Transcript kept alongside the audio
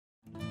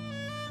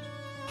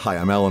Hi,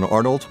 I'm Alan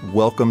Arnold.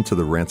 Welcome to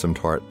the Ransomed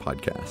Heart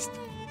podcast.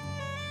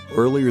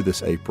 Earlier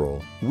this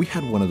April, we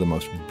had one of the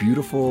most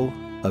beautiful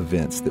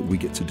events that we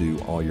get to do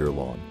all year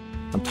long.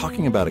 I'm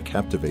talking about a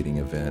captivating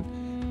event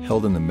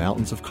held in the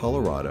mountains of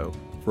Colorado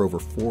for over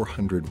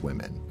 400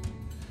 women.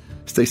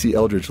 Stasi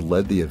Eldredge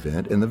led the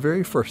event, and the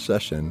very first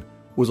session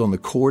was on the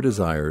core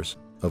desires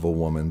of a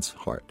woman's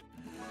heart.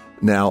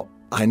 Now,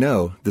 I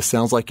know this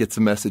sounds like it's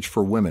a message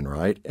for women,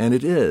 right? And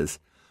it is,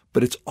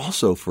 but it's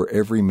also for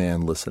every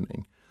man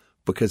listening,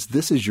 because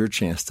this is your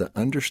chance to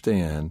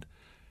understand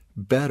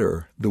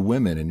better the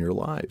women in your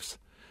lives,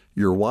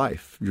 your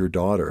wife, your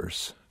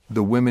daughters,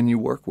 the women you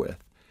work with.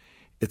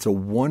 It's a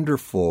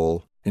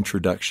wonderful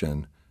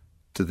introduction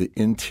to the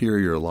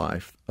interior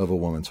life of a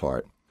woman's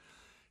heart.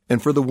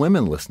 And for the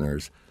women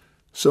listeners,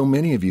 so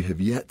many of you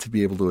have yet to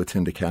be able to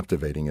attend a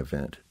captivating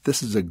event.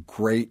 This is a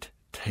great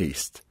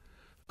taste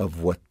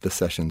of what the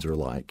sessions are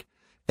like.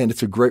 And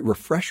it's a great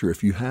refresher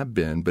if you have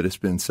been, but it's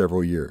been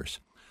several years.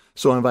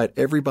 So I invite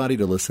everybody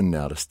to listen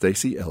now to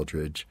Stasi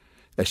Eldredge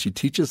as she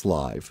teaches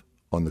live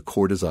on the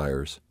core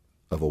desires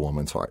of a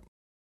woman's heart.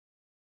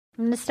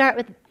 I'm going to start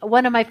with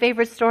one of my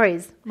favorite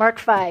stories, Mark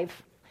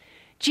 5.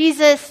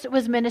 Jesus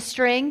was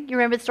ministering, you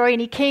remember the story, and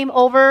he came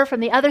over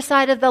from the other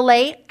side of the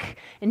lake,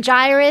 and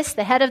Jairus,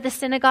 the head of the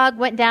synagogue,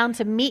 went down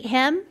to meet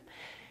him.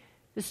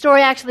 The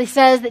story actually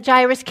says that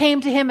Jairus came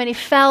to him and he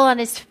fell on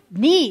his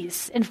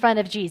knees in front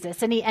of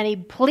Jesus, and he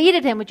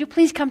pleaded him, "Would you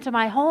please come to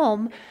my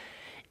home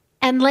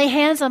and lay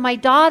hands on my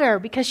daughter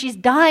because she's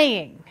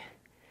dying?"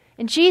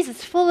 And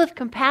Jesus, full of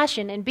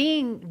compassion and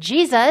being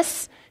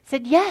Jesus,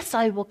 said, "Yes,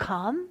 I will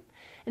come."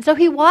 And so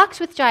he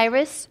walks with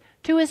Jairus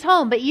to his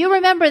home. But you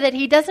remember that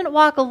he doesn't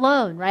walk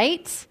alone,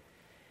 right?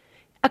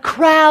 A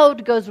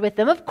crowd goes with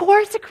him. Of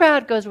course a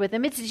crowd goes with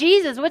him. It's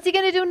Jesus. What's he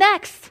going to do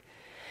next?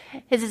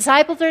 His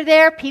disciples are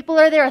there. People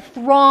are there. A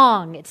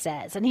throng, it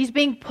says. And he's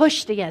being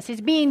pushed against. He's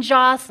being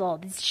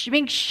jostled. He's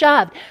being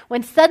shoved.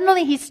 When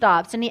suddenly he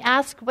stops and he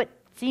asks what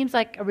seems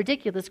like a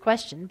ridiculous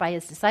question by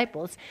his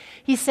disciples.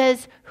 He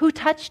says, "Who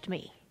touched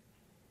me?"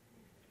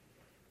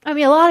 I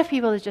mean, a lot of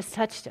people have just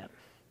touched him.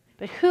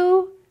 But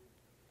who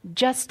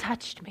just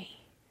touched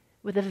me?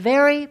 With a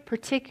very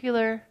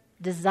particular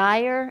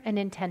desire and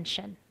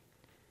intention.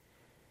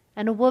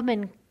 And a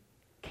woman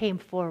came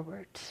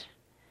forward.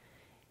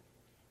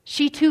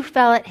 She too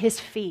fell at his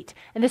feet.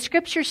 And the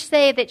scriptures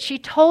say that she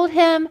told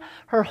him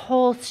her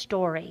whole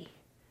story.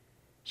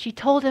 She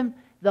told him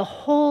the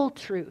whole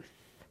truth.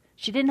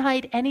 She didn't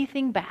hide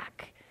anything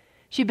back.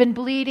 She'd been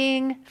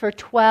bleeding for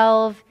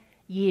 12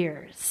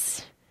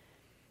 years.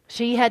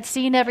 She had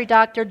seen every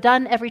doctor,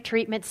 done every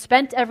treatment,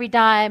 spent every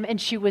dime,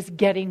 and she was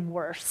getting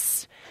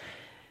worse.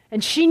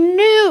 And she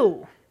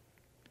knew,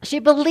 she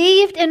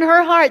believed in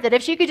her heart that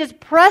if she could just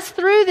press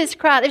through this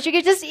crowd, if she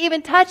could just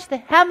even touch the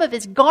hem of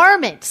his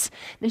garments,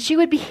 then she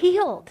would be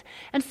healed.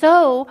 And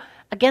so,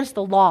 against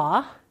the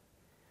law,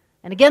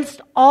 and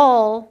against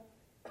all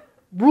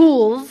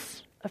rules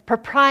of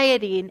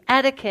propriety and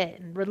etiquette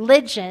and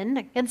religion,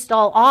 against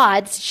all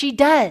odds, she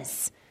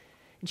does.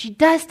 And she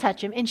does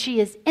touch him, and she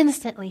is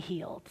instantly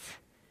healed.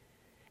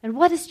 And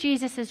what is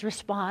Jesus'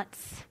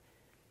 response?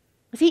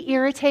 Was he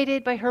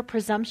irritated by her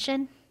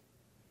presumption?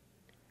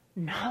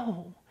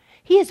 No.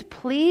 He is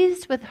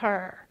pleased with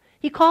her.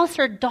 He calls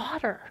her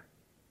daughter.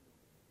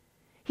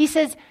 He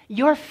says,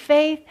 "Your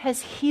faith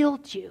has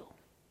healed you."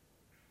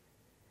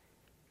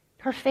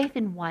 Her faith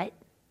in what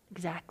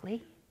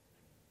exactly?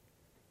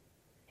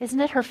 Isn't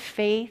it her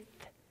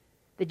faith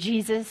that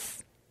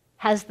Jesus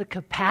has the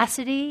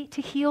capacity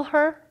to heal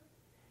her?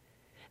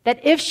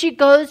 That if she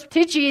goes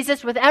to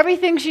Jesus with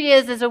everything she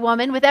is as a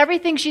woman, with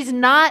everything she's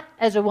not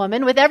as a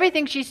woman, with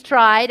everything she's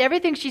tried,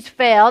 everything she's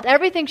failed,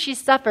 everything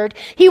she's suffered,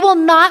 he will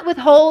not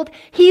withhold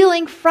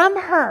healing from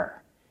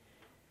her.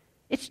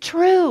 It's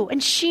true,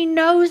 and she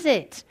knows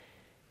it.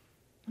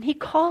 And he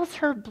calls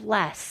her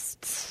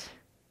blessed.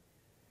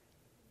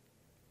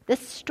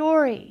 This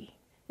story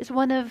is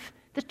one of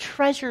the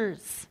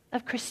treasures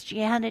of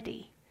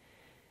Christianity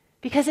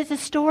because it's a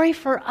story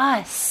for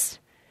us.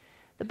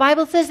 The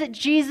Bible says that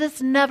Jesus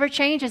never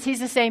changes. He's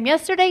the same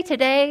yesterday,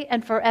 today,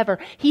 and forever.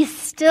 He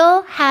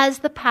still has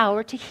the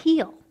power to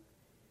heal.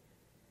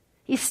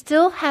 He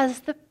still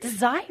has the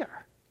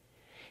desire.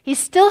 He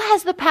still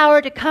has the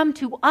power to come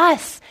to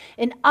us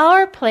in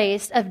our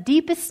place of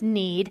deepest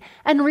need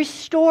and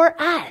restore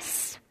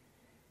us.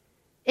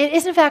 It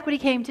is, in fact, what he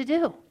came to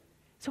do.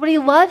 It's what he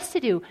loves to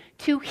do,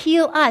 to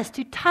heal us,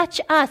 to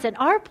touch us in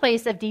our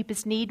place of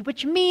deepest need,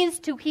 which means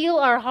to heal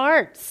our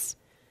hearts.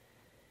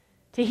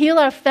 To heal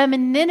our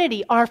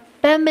femininity, our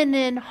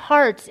feminine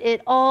hearts.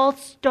 It all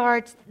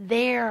starts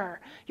there.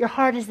 Your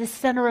heart is the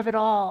center of it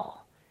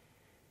all.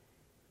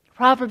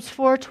 Proverbs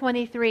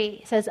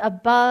 4:23 says,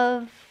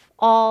 "Above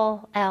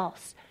all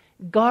else,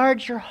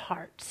 guard your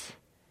heart,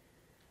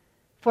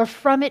 for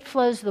from it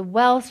flows the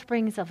well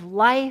springs of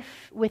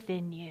life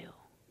within you."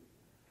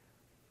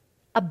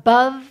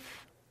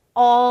 Above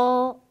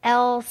all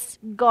else,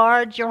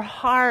 guard your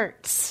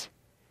heart.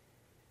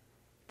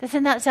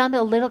 Doesn't that sound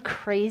a little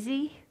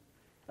crazy?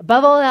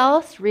 Above all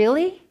else,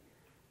 really?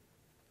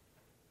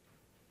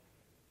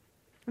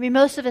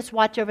 most of us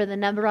watch over the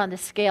number on the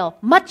scale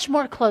much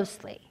more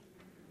closely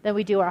than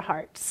we do our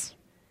hearts.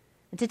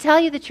 And to tell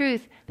you the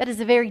truth, that is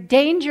a very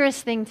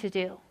dangerous thing to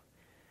do.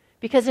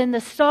 Because in the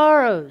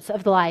sorrows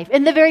of life,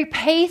 in the very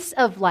pace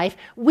of life,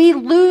 we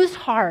lose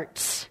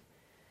heart.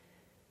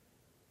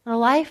 And a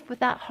life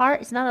without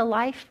heart is not a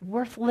life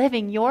worth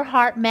living. Your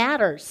heart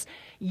matters.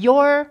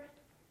 Your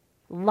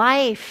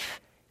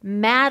life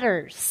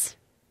matters.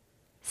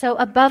 So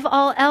above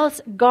all else,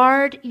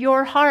 guard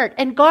your heart.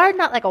 And guard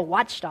not like a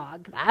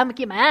watchdog. I'm going to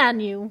keep my eye on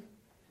you.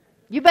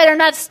 You better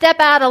not step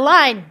out of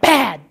line.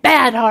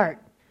 Bad heart.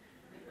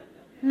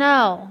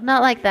 No,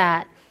 not like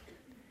that.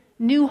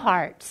 New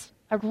heart.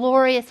 A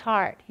glorious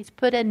heart. He's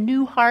put a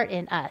new heart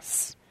in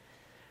us.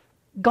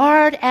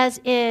 Guard as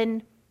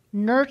in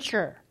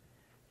nurture,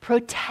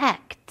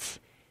 protect,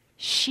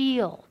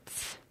 shield.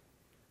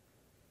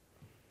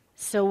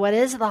 So what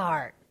is the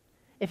heart?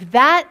 If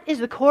that is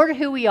the core to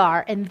who we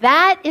are, and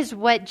that is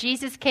what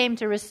Jesus came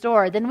to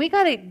restore, then we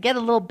got to get a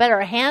little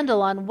better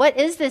handle on what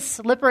is this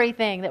slippery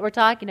thing that we're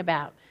talking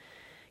about.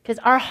 Because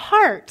our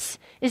heart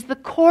is the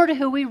core to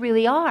who we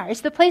really are.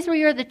 It's the place where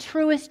you're the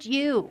truest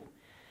you.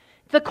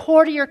 The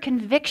core to your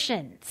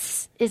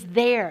convictions is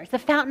there. It's the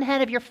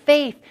fountainhead of your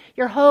faith,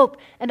 your hope,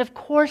 and of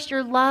course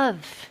your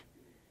love.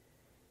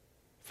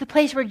 It's the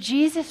place where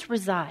Jesus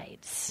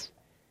resides.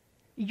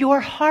 Your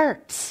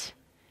heart.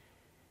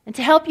 And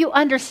to help you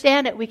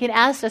understand it, we can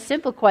ask a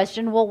simple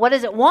question. Well, what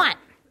does it want?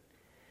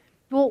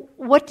 Well,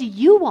 what do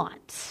you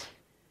want?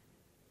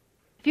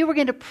 If you were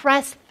going to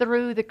press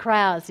through the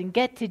crowds and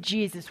get to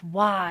Jesus,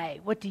 why?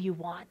 What do you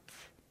want?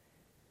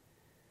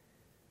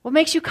 What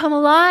makes you come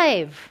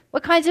alive?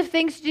 What kinds of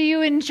things do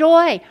you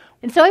enjoy?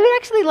 And so I would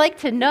actually like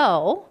to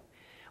know,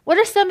 what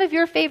are some of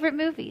your favorite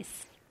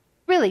movies?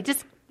 Really,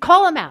 just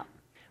call them out.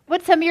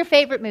 What's some of your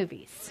favorite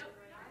movies?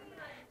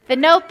 The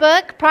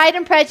Notebook, Pride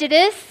and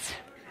Prejudice,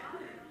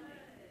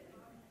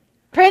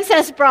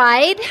 Princess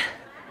Bride,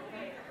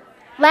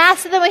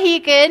 Last of the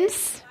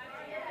Mohicans,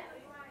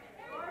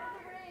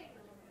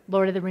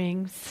 Lord of the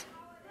Rings.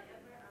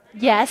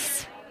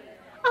 Yes.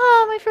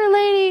 Oh, my fair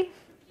lady.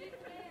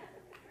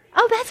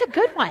 Oh, that's a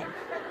good one.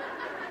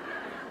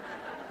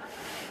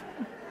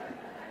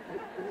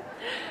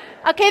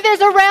 Okay, there's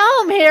a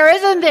realm here,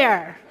 isn't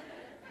there?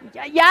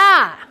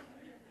 Yeah.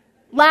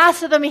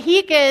 Last of the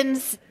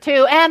Mohicans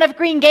to Anne of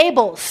Green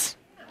Gables.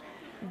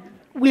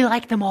 We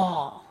like them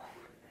all.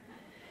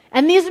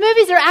 And these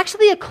movies are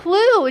actually a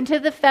clue into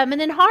the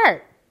feminine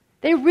heart.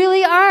 They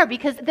really are,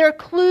 because they're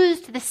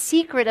clues to the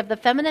secret of the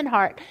feminine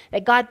heart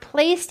that God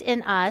placed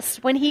in us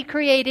when He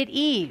created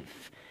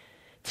Eve.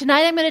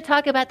 Tonight I'm going to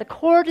talk about the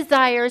core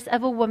desires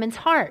of a woman's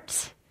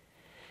heart.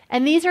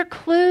 And these are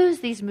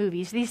clues, these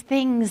movies, these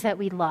things that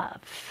we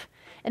love.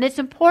 And it's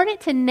important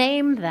to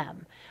name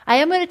them. I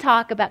am going to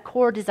talk about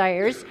core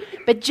desires,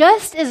 but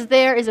just as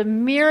there is a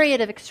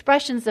myriad of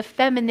expressions of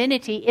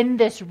femininity in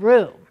this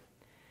room,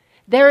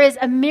 there is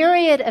a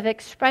myriad of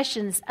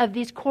expressions of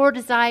these core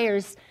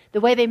desires,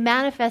 the way they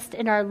manifest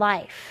in our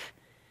life.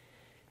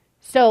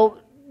 So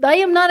I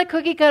am not a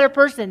cookie cutter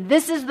person.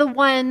 This is the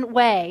one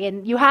way,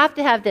 and you have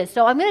to have this.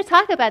 So I'm going to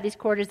talk about these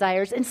core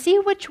desires and see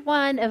which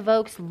one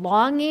evokes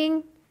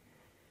longing.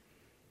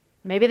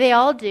 Maybe they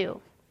all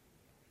do.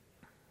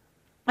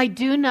 I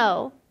do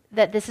know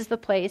that this is the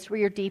place where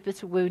your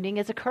deepest wounding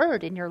has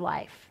occurred in your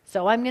life.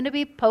 So I'm going to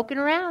be poking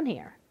around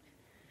here.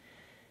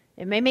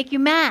 It may make you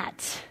mad.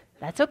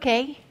 That's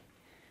okay.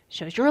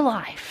 Shows you're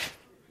alive.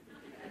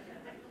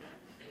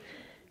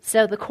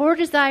 So the core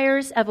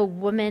desires of a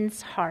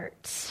woman's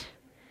heart.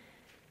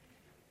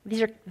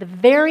 These are the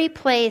very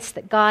place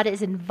that God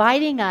is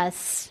inviting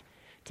us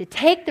to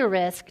take the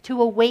risk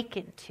to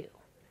awaken to.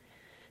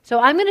 So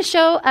I'm going to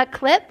show a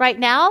clip right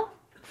now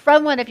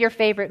from one of your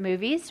favorite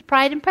movies,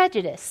 Pride and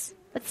Prejudice.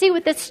 Let's see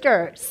what this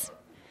stirs.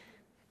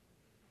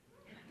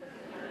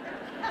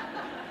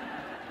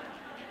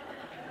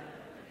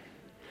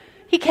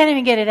 He can't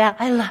even get it out.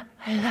 I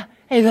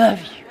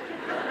love you.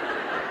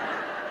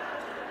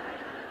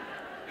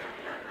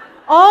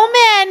 All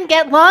men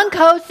get long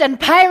coats and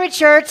pirate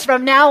shirts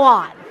from now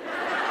on.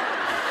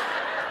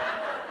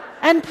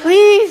 And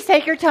please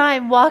take your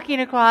time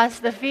walking across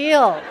the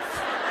fields.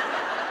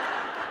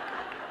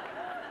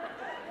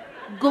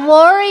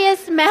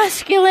 Glorious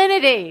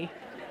masculinity.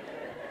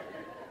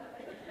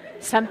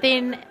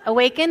 Something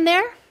awakened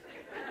there?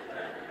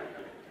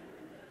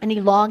 Any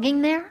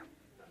longing there?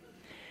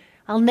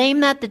 I'll name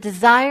that the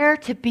desire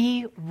to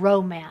be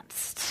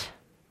romanced.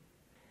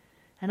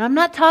 And I'm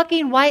not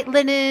talking white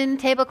linen,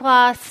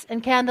 tablecloths,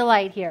 and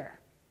candlelight here.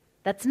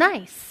 That's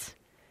nice.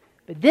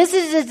 But this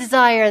is a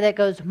desire that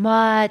goes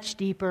much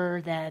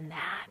deeper than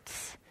that.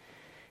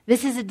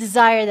 This is a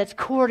desire that's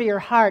core to your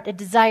heart, a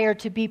desire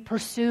to be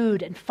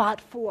pursued and fought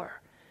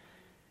for,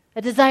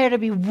 a desire to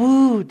be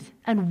wooed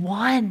and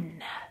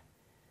won.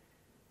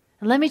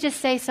 And let me just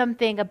say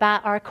something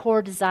about our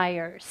core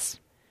desires.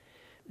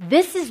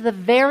 This is the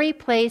very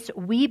place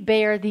we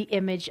bear the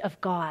image of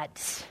God.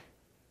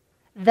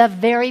 The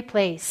very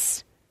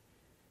place.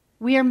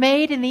 We are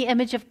made in the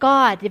image of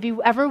God. Have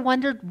you ever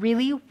wondered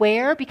really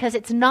where? Because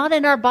it's not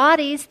in our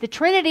bodies. The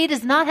Trinity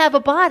does not have a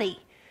body.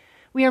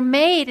 We are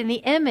made in the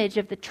image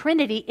of the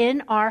Trinity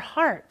in our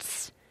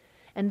hearts.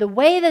 And the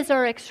way those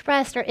are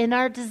expressed are in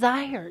our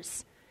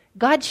desires.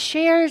 God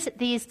shares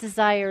these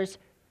desires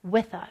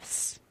with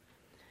us.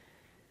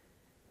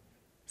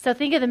 So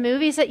think of the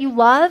movies that you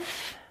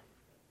love,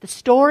 the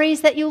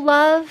stories that you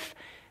love,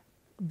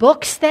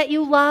 books that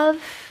you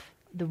love,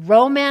 the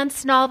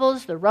romance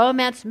novels, the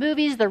romance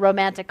movies, the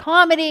romantic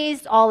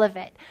comedies, all of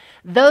it.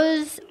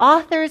 Those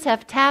authors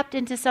have tapped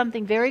into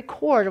something very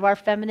core to our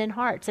feminine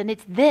hearts, and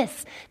it's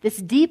this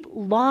deep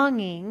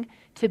longing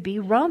to be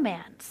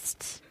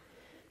romanced.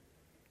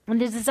 And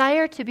the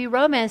desire to be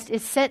romanced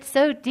is set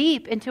so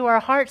deep into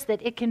our hearts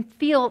that it can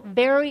feel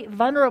very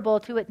vulnerable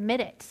to admit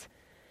it.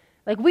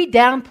 Like we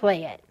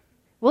downplay it.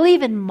 We'll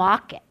even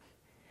mock it.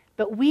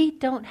 But we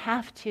don't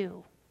have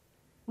to.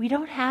 We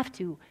don't have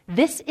to.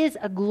 This is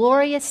a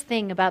glorious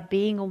thing about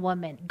being a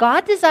woman.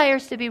 God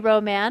desires to be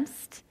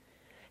romanced.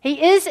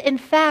 He is, in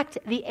fact,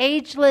 the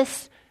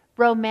ageless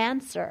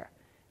romancer.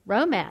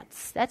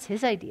 Romance, that's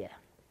his idea.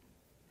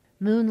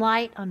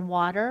 Moonlight on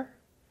water,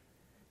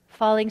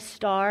 falling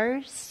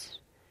stars,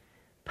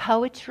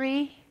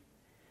 poetry,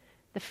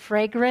 the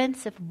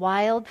fragrance of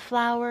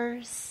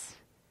wildflowers,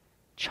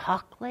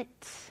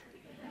 chocolate.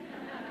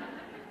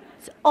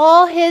 It's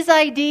all his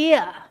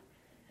idea.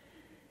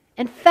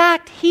 In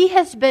fact, he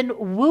has been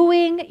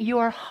wooing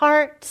your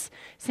heart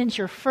since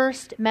your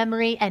first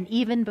memory and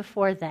even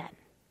before then.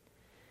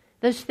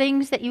 Those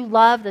things that you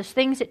love, those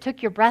things that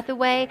took your breath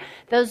away,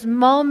 those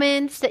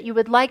moments that you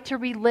would like to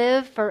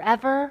relive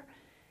forever,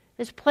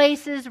 those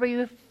places where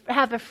you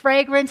have a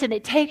fragrance and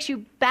it takes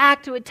you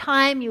back to a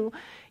time you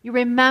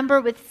remember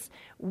with,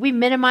 we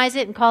minimize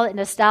it and call it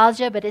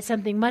nostalgia, but it's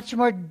something much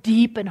more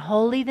deep and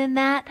holy than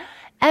that.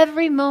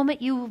 Every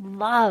moment you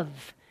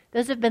love,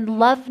 those have been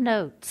love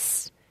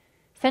notes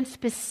sent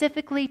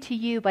specifically to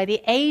you by the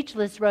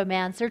ageless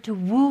romancer to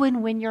woo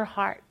and win your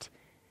heart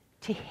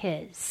to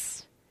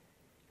his.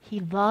 He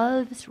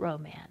loves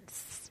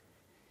romance.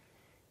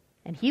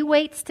 And he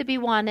waits to be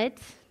wanted.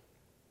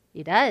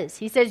 He does.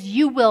 He says,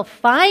 you will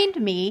find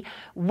me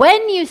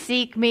when you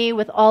seek me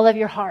with all of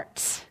your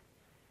heart.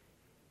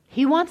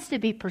 He wants to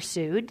be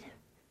pursued.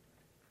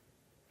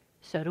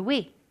 So do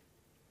we.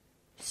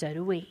 So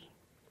do we.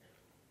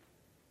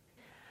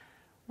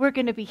 We're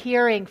going to be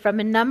hearing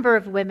from a number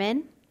of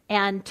women,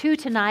 and two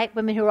tonight,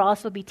 women who will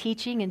also be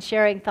teaching and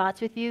sharing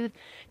thoughts with you.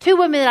 Two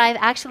women that I've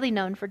actually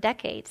known for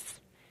decades,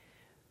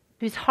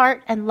 whose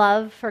heart and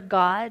love for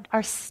God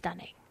are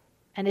stunning.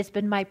 And it's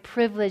been my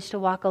privilege to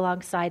walk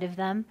alongside of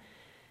them.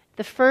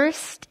 The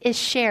first is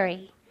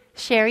Sherry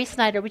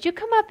Snyder. Would you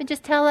come up and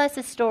just tell us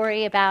a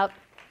story about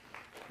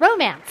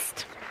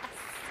Romanced?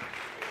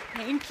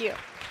 Thank you.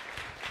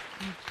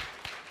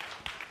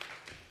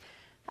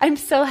 I'm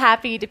so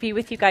happy to be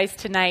with you guys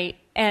tonight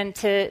and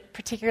to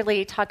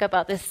particularly talk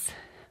about this.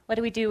 What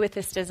do we do with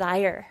this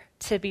desire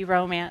to be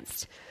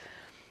romanced?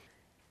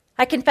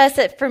 I confess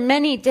that for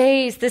many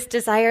days, this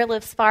desire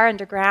lives far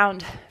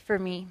underground for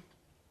me.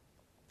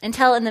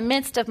 Until in the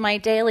midst of my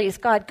dailies,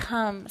 God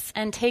comes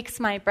and takes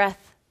my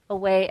breath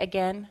away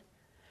again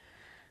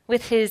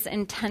with his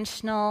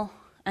intentional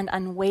and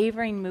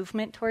unwavering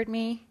movement toward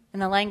me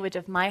in the language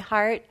of my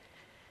heart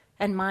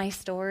and my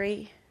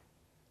story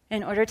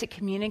in order to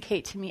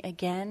communicate to me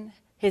again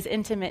his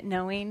intimate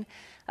knowing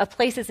of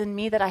places in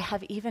me that I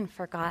have even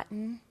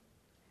forgotten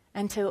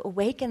and to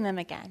awaken them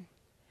again.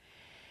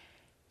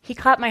 He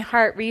caught my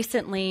heart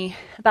recently,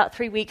 about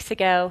 3 weeks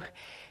ago,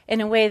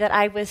 in a way that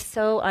I was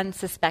so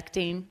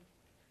unsuspecting.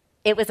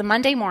 It was a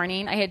Monday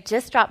morning. I had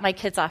just dropped my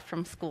kids off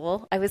from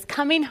school. I was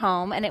coming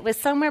home, and it was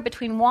somewhere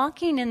between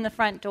walking in the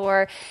front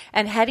door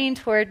and heading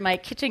toward my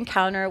kitchen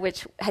counter,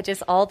 which had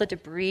just all the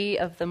debris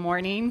of the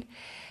morning,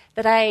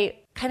 that I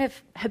kind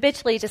of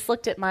habitually just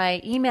looked at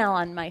my email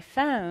on my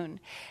phone,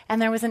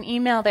 and there was an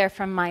email there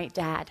from my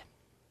dad,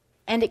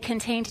 and it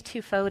contained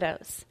 2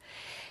 photos.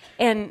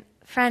 And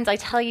friends, I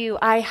tell you,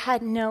 I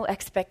had no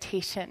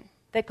expectation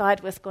that God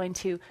was going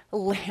to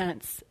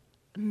lance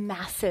a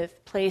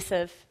massive place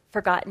of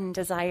forgotten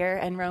desire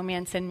and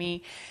romance in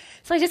me.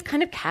 So I just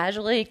kind of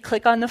casually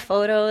click on the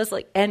photos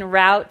en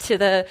route to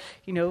the,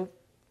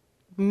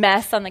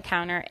 mess on the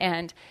counter.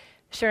 And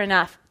sure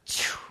enough,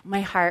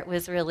 my heart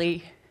was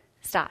really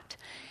stopped.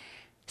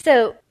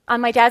 So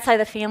on my dad's side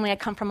of the family, I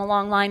come from a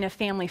long line of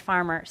family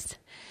farmers.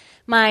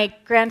 My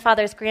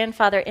grandfather's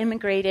grandfather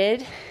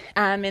immigrated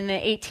in the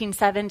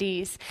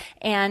 1870s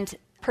and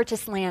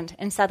purchased land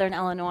in southern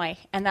Illinois,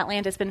 and that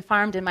land has been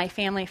farmed in my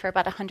family for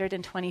about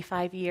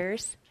 125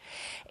 years.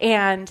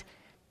 And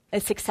a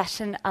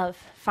succession of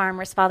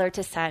farmers, father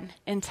to son,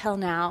 until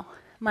now.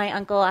 My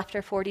uncle,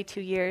 after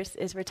 42 years,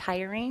 is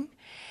retiring,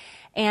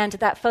 and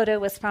that photo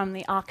was from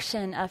the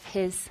auction of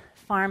his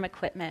farm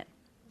equipment.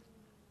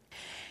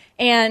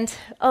 And,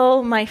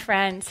 oh, my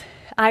friends,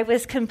 I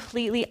was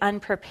completely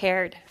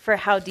unprepared for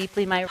how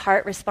deeply my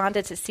heart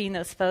responded to seeing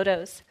those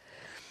photos.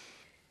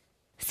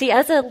 See,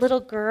 as a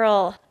little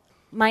girl,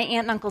 my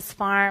aunt and uncle's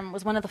farm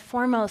was one of the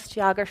foremost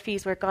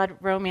geographies where God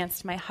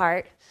romanced my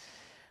heart.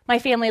 My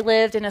family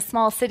lived in a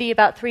small city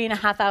about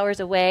 3.5 hours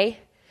away.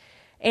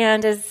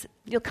 And as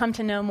you'll come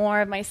to know more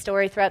of my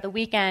story throughout the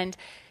weekend,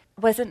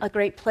 it wasn't a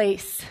great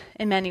place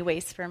in many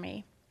ways for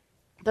me.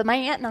 But my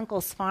aunt and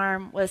uncle's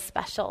farm was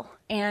special.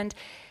 And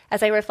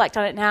as I reflect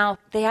on it now,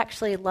 they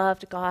actually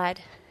loved God.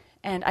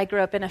 And I grew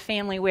up in a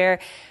family where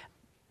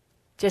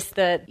just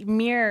the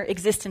mere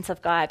existence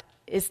of God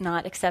is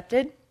not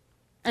accepted.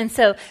 And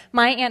so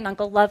my aunt and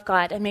uncle love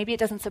God, and maybe it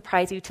doesn't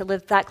surprise you to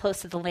live that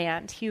close to the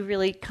land. You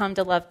really come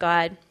to love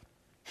God.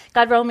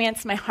 God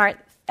romanced my heart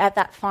at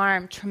that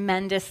farm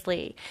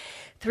tremendously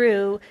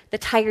through the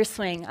tire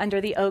swing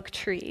under the oak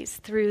trees,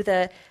 through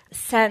the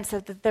sense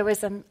of that there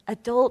was an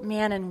adult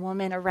man and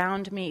woman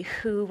around me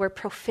who were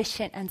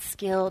proficient and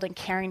skilled in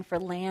caring for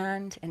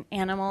land and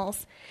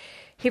animals.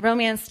 He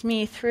romanced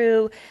me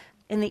through,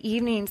 in the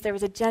evenings, there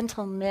was a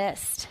gentle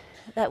mist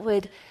that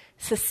would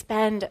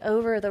suspend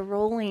over the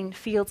rolling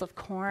fields of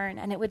corn,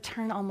 and it would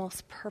turn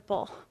almost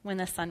purple when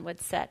the sun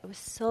would set. It was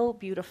so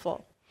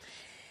beautiful.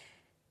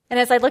 And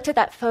as I looked at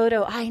that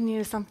photo, I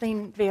knew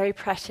something very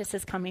precious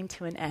is coming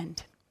to an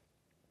end.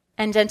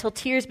 And gentle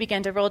tears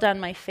began to roll down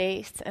my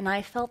face, and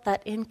I felt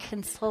that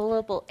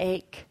inconsolable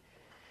ache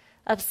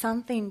of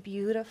something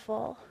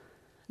beautiful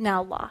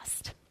now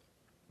lost.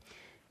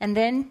 And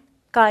then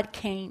God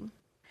came.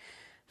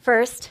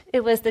 First,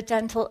 it was the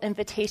gentle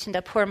invitation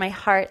to pour my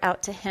heart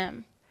out to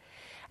him.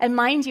 And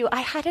mind you,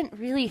 I hadn't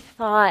really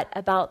thought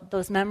about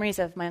those memories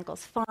of my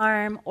uncle's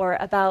farm or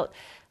about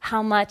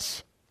how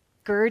much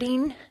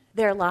girding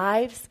their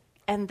lives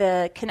and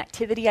the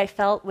connectivity I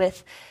felt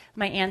with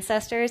my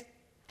ancestors.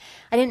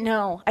 I didn't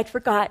know. I'd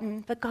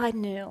forgotten, but God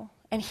knew.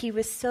 And he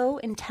was so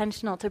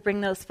intentional to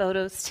bring those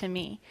photos to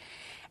me.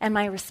 And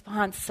my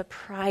response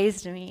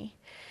surprised me.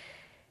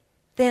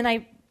 Then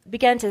I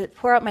began to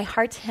pour out my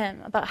heart to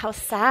him about how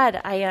sad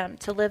I am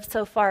to live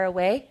so far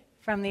away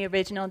from the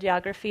original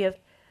geography of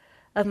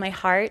my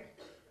heart,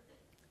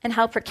 and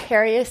how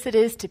precarious it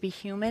is to be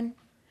human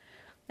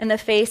in the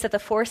face of the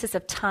forces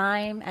of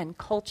time and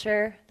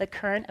culture, the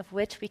current of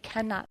which we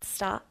cannot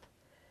stop.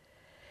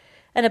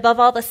 And above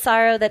all, the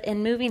sorrow that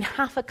in moving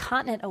half a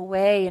continent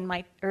away in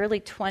my early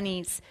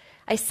 20s,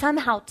 I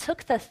somehow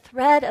took the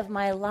thread of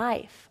my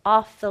life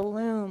off the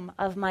loom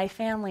of my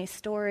family's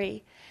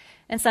story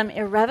in some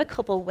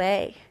irrevocable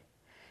way,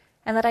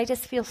 and that I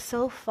just feel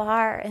so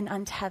far and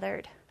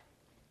untethered.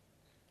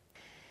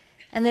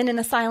 And then in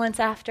the silence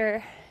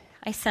after,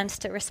 I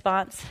sensed a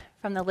response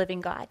from the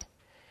living God.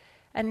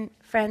 And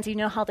friends, you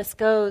know how this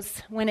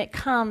goes. When it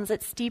comes,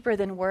 it's deeper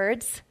than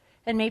words,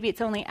 and maybe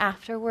it's only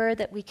afterward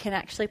that we can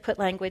actually put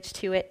language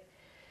to it.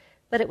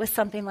 But it was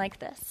something like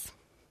this.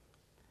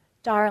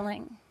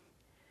 Darling,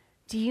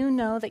 do you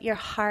know that your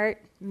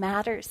heart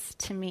matters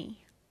to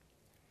me?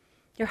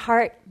 Your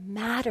heart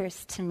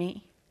matters to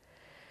me.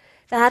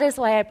 That is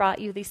why I brought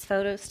you these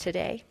photos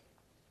today.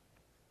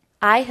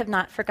 I have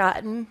not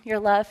forgotten your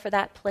love for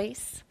that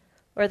place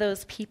or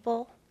those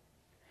people.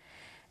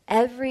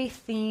 Every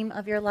theme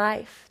of your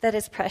life that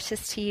is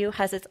precious to you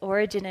has its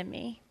origin in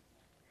me.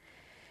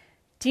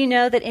 Do you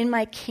know that in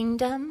my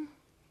kingdom,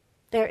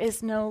 there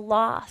is no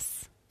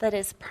loss that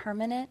is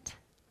permanent?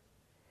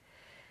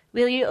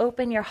 Will you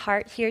open your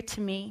heart here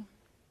to me?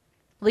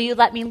 Will you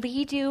let me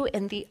lead you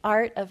in the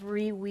art of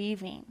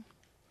reweaving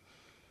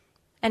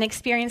and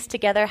experience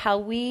together how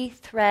we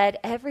thread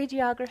every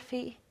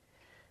geography,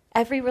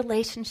 every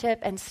relationship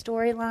and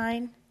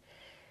storyline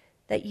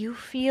that you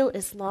feel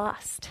is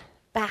lost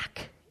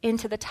back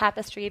into the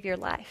tapestry of your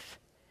life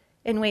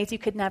in ways you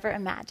could never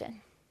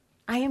imagine?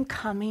 I am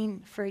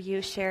coming for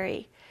you,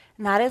 Sherry.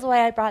 And that is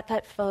why I brought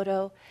that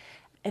photo.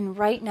 And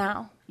right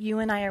now, you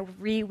and I are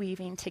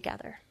reweaving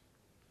together.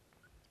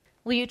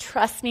 Will you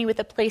trust me with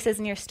the places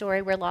in your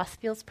story where loss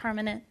feels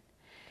permanent?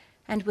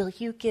 And will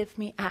you give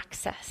me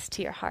access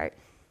to your heart?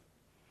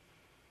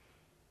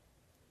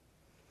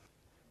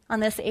 On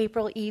this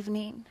April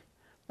evening,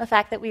 the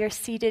fact that we are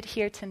seated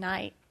here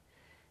tonight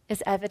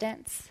is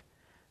evidence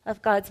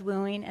of God's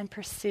wooing and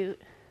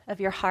pursuit of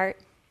your heart.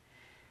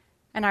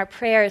 And our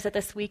prayer is that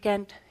this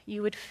weekend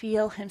you would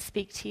feel him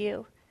speak to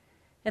you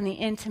in the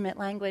intimate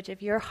language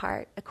of your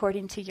heart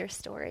according to your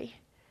story.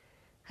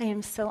 I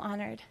am so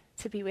honored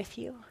to be with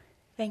you.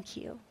 Thank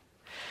you.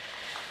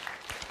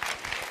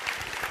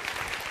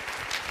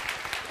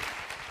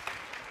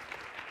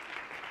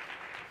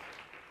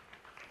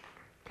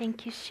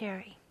 Thank you,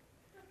 Sherry.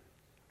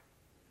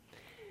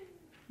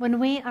 When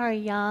we are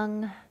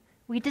young,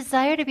 we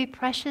desire to be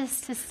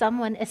precious to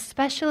someone,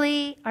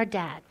 especially our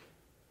dad.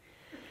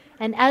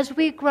 And as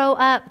we grow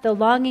up, the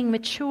longing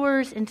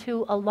matures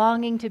into a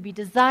longing to be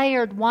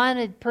desired,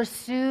 wanted,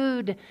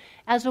 pursued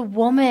as a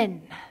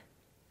woman.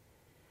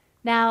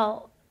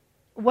 Now,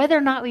 whether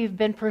or not we've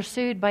been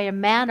pursued by a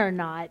man or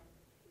not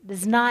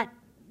does not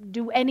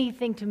do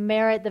anything to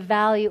merit the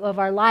value of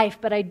our life.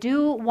 But I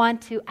do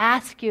want to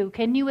ask you,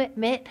 can you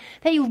admit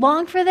that you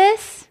long for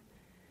this?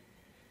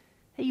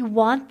 That you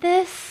want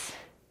this?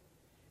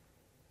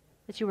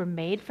 That you were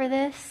made for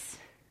this?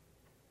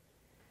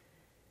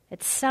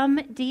 At some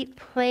deep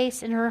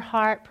place in her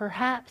heart,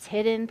 perhaps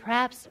hidden,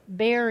 perhaps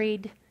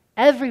buried,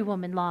 every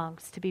woman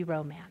longs to be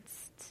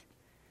romanced.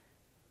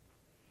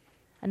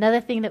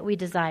 Another thing that we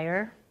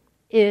desire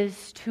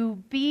is to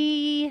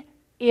be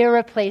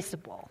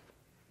irreplaceable.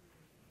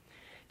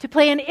 To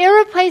play an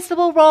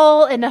irreplaceable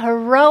role in a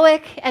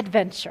heroic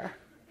adventure.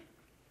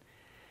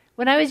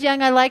 When I was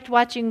young, I liked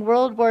watching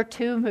World War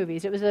II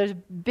movies. It was those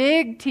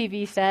big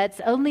TV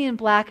sets, only in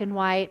black and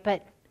white,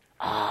 but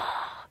I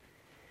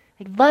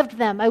loved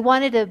them. I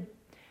wanted to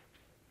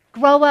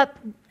grow up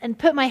and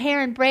put my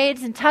hair in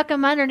braids and tuck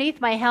them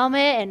underneath my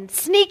helmet and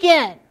sneak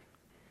in.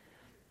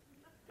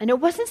 And it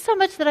wasn't so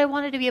much that I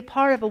wanted to be a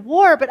part of a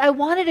war, but I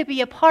wanted to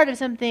be a part of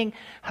something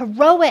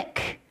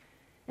heroic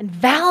and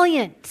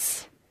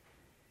valiant.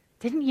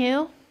 Didn't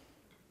you?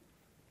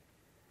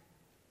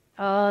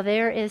 Oh,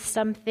 there is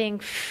something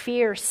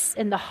fierce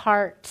in the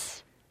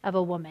heart of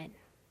a woman.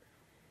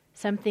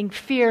 Something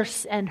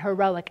fierce and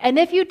heroic. And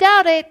if you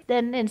doubt it,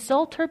 then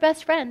insult her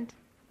best friend.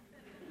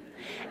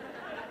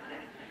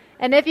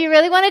 And if you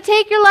really want to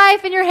take your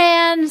life in your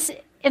hands,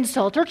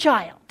 insult her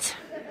child.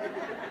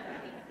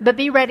 But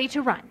be ready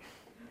to run.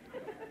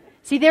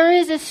 See, there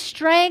is a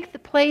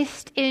strength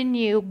placed in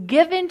you,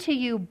 given to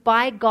you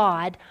by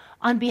God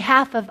on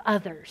behalf of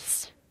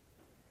others.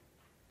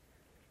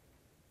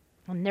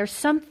 And there's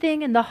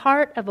something in the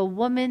heart of a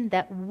woman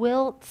that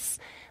wilts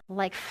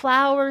like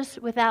flowers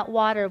without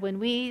water when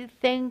we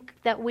think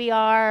that we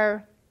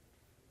are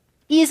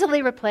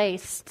easily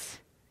replaced,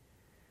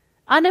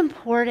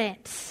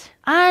 unimportant,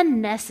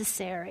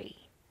 unnecessary.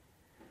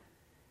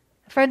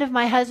 A friend of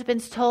my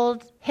husband's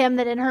told him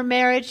that in her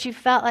marriage she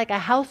felt like a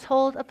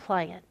household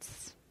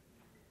appliance.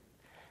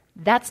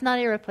 That's not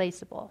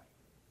irreplaceable.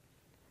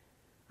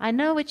 I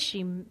know what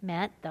she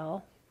meant,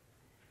 though.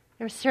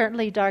 There were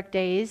certainly dark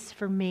days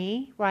for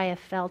me where I have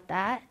felt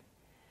that.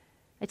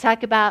 I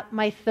talk about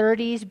my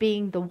 30s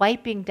being the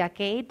wiping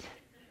decade.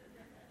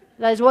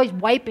 I was always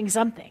wiping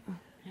something,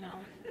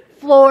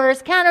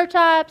 Floors,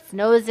 countertops,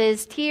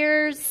 noses,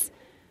 tears,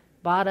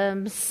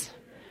 bottoms.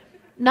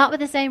 Not with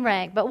the same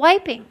rag, but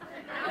wiping.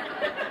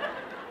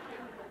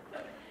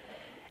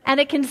 And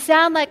it can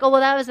sound like,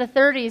 that was the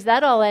 30s,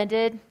 that all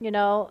ended,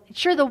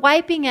 Sure, the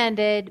wiping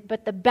ended,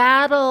 but the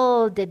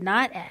battle did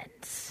not end.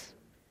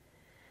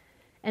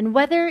 And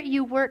whether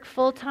you work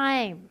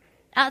full-time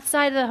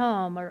outside of the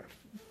home or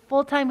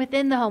full-time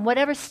within the home,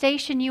 whatever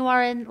station you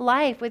are in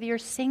life, whether you're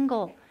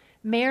single,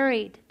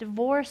 married,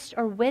 divorced,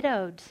 or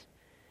widowed,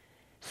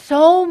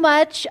 so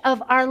much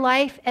of our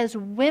life as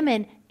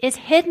women is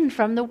hidden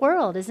from the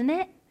world, isn't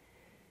it?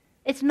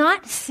 It's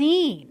not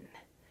seen.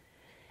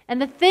 And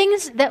the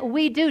things that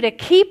we do to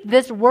keep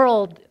this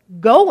world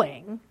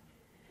going,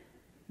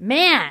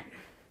 man,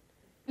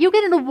 you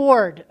get an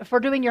award for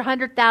doing your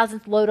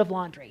 100,000th load of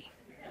laundry.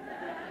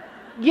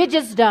 You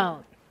just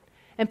don't.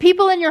 And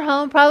people in your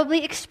home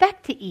probably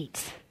expect to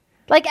eat,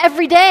 like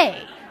every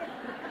day.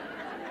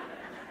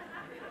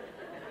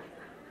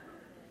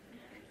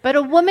 But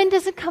a woman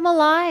doesn't come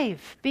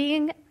alive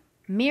being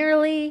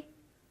merely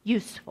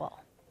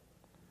useful.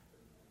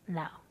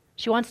 No.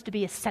 She wants to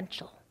be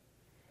essential.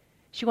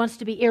 She wants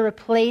to be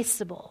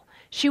irreplaceable.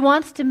 She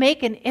wants to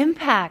make an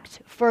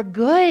impact for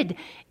good.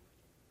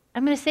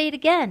 I'm going to say it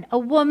again. A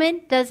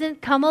woman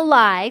doesn't come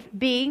alive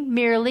being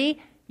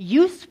merely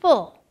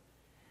useful.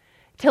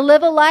 To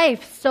live a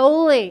life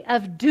solely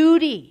of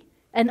duty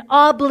and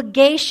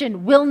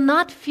obligation will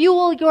not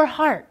fuel your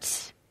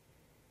heart.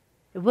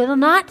 It will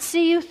not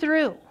see you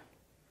through.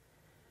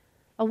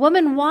 A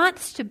woman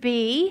wants to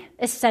be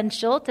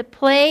essential, to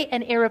play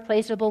an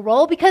irreplaceable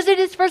role, because it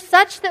is for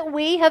such that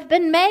we have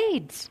been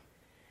made.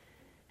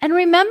 And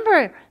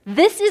remember,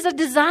 this is a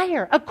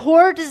desire, a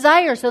core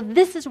desire. So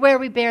this is where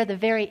we bear the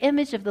very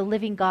image of the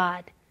living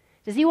God.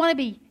 Does he want to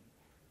be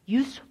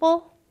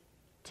useful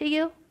to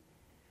you?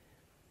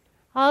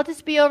 I'll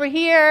just be over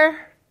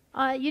here.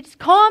 You just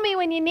call me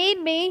when you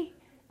need me.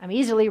 I'm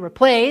easily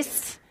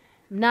replaced.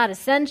 I'm not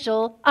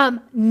essential.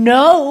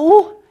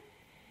 No.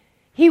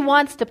 He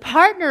wants to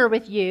partner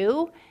with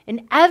you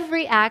in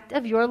every act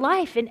of your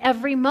life, in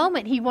every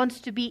moment. He wants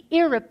to be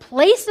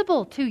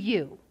irreplaceable to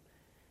you.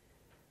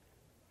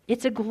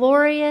 It's a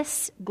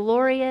glorious,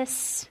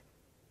 glorious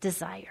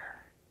desire.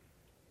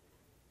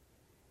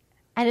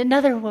 And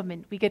another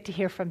woman we get to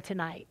hear from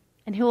tonight,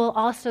 and who will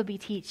also be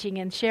teaching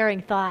and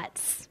sharing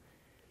thoughts.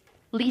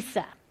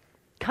 Lisa,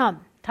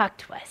 come, talk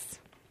to us.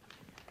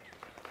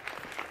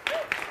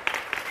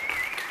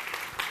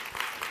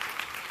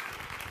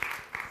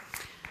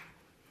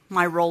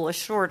 My role is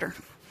shorter.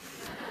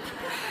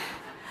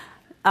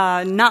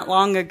 Not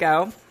long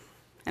ago,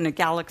 in a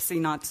galaxy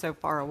not so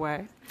far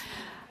away,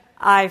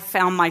 I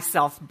found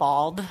myself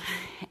bald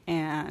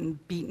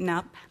and beaten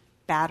up,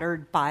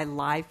 battered by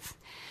life,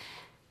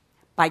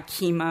 by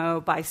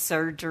chemo, by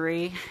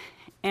surgery,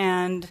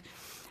 and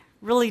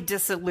really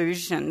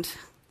disillusioned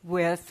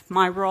with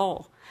my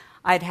role.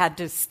 I'd had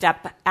to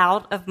step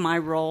out of my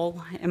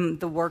role in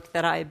the work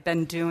that I had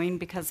been doing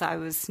because I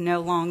was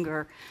no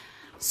longer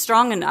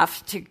strong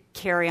enough to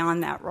carry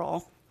on that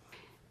role.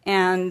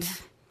 And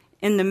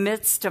in the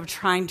midst of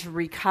trying to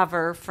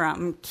recover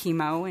from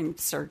chemo and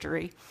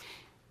surgery,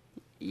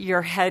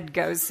 your head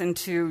goes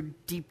into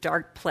deep,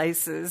 dark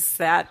places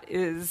that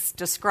is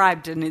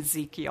described in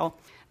Ezekiel,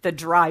 the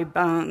dry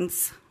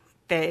bones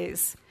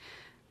phase,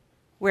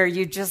 where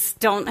you just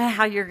don't know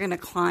how you're going to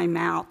climb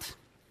out.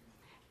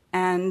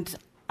 And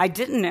I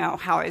didn't know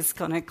how I was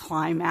going to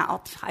climb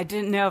out. I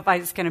didn't know if I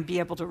was going to be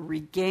able to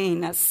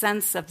regain a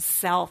sense of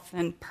self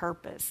and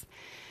purpose.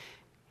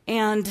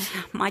 And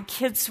my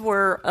kids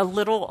were a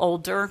little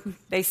older.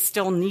 They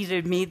still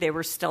needed me. They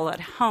were still at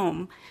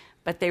home,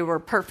 but they were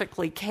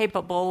perfectly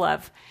capable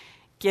of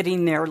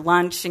getting their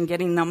lunch and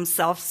getting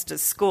themselves to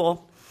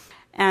school.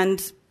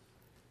 And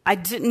I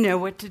didn't know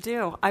what to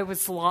do. I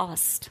was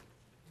lost.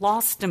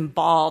 Lost and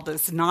bald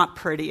is not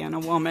pretty in a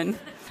woman.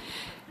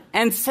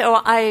 And so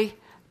I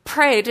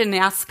prayed and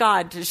asked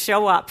God to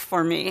show up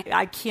for me.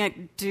 I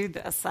can't do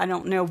this. I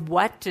don't know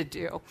what to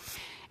do.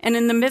 And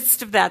in the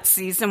midst of that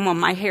season, when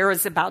my hair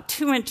is about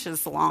 2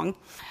 inches long,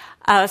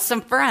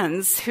 some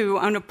friends who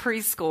own a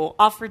preschool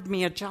offered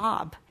me a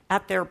job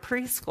at their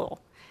preschool.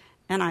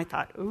 And I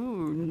thought,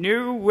 ooh,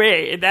 no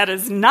way. That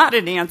is not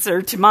an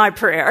answer to my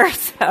prayer.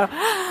 So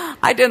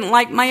I didn't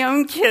like my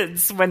own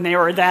kids when they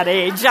were that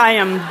age. I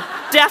am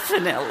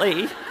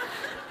definitely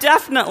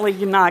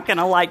not going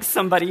to like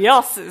somebody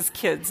else's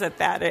kids at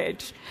that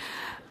age.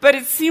 But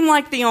it seemed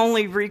like the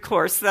only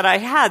recourse that I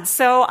had.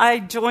 So I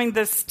joined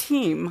this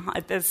team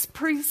at this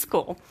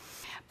preschool.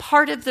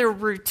 Part of their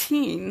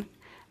routine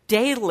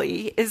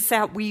daily is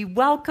that we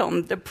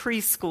welcome the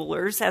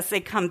preschoolers as they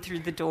come through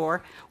the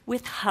door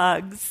with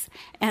hugs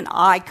and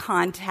eye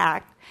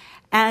contact.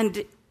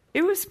 And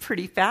it was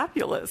pretty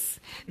fabulous.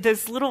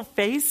 Those little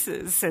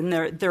faces and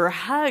their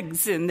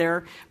hugs and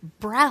their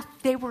breath,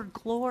 they were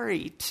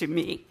glory to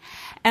me.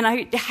 And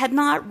I had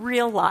not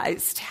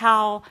realized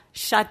how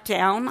shut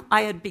down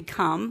I had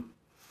become.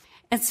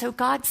 And so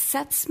God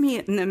sets me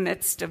in the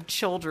midst of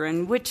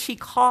children, which he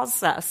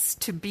calls us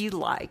to be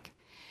like.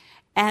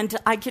 And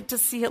I get to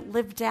see it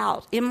lived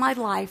out in my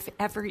life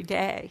every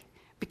day,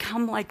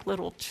 become like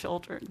little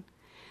children.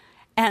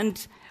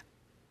 And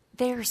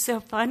they are so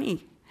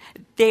funny.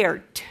 They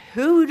are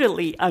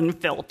totally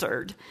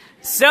unfiltered.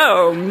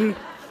 So,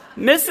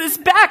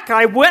 Mrs. Beck,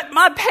 I wet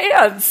my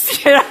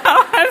pants.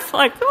 I was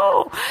like,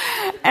 oh.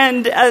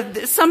 And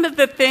some of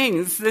the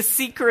things, the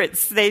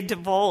secrets they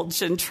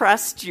divulge and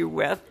trust you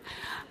with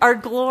are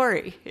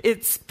glory.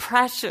 It's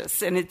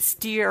precious and it's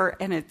dear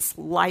and it's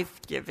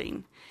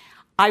life-giving.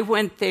 I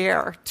went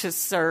there to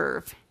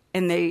serve,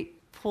 and they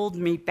pulled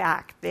me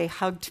back. They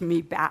hugged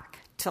me back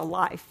to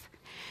life.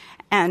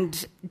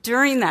 And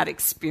during that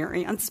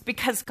experience,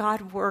 because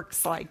God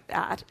works like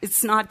that,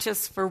 it's not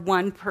just for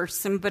one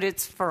person, but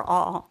it's for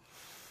all.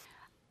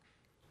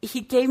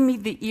 He gave me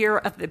the ear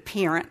of the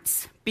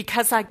parents.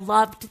 Because I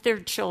loved their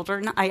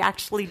children, I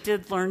actually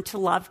did learn to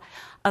love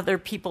other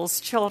people's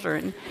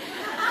children.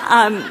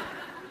 And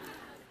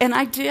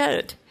I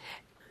did.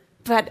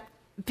 But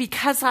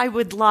because I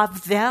would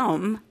love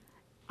them,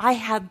 I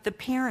had the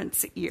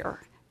parents'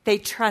 ear. They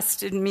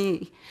trusted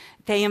me.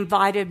 They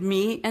invited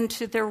me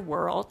into their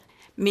world,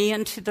 me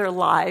into their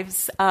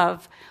lives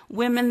of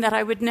women that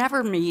I would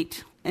never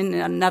meet in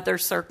another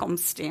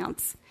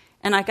circumstance.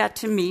 And I got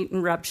to meet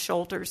and rub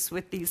shoulders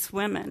with these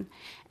women.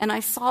 And I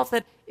saw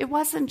that it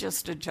wasn't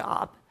just a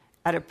job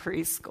at a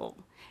preschool.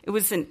 It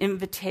was an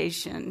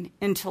invitation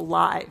into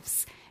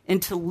lives,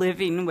 into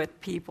living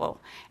with people.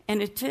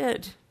 And it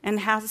did and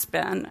has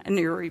been an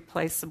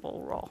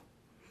irreplaceable role.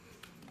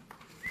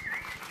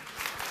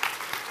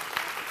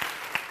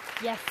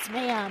 Yes,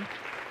 ma'am.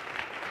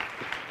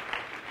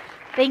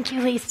 Thank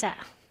you, Lisa.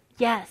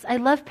 Yes, I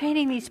love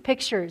painting these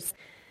pictures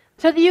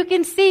so that you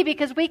can see,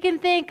 because we can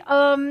think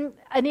an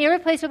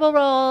irreplaceable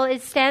role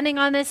is standing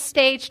on this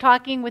stage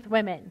talking with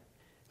women.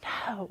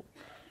 No,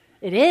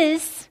 it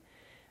is.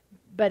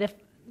 But if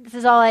this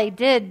is all I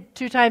did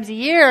 2 times a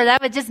year,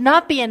 that would just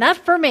not be enough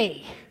for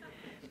me.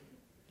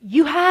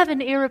 You have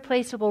an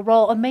irreplaceable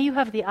role, and may you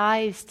have the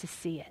eyes to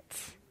see it.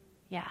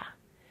 Yeah.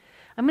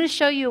 I'm going to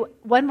show you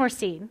one more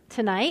scene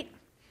tonight.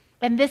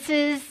 And this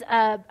is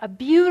a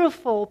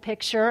beautiful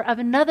picture of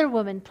another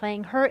woman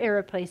playing her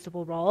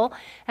irreplaceable role.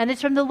 And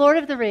it's from The Lord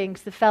of the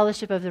Rings, The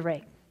Fellowship of the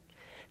Ring.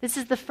 This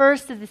is the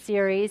first of the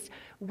series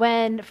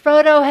when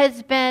Frodo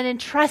has been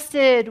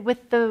entrusted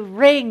with the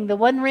ring, the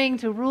one ring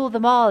to rule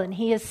them all. And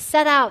he is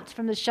set out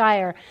from the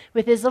Shire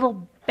with his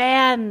little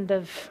band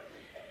of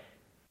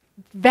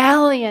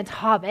valiant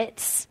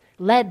hobbits,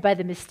 led by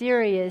the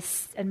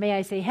mysterious, and may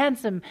I say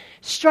handsome,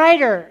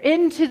 Strider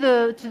into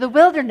the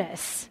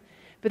wilderness.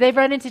 But they've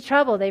run into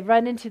trouble. They've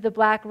run into the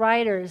Black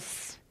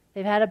Riders.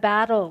 They've had a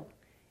battle.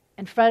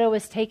 And Frodo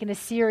has taken a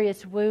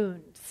serious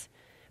wound.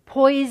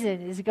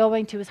 Poison is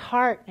going to his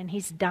heart, and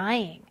he's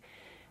dying.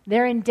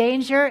 They're in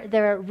danger.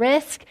 They're at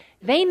risk.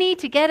 They need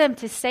to get him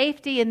to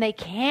safety, and they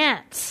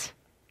can't.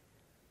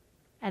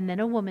 And then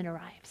a woman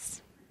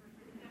arrives.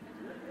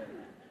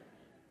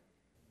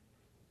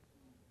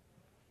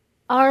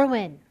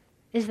 Arwen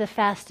is the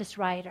fastest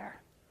rider.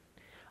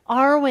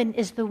 Arwen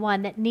is the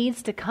one that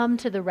needs to come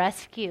to the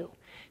rescue.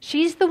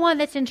 She's the one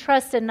that's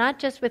entrusted not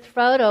just with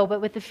Frodo,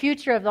 but with the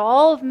future of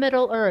all of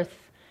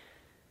Middle-earth.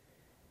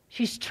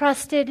 She's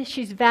trusted,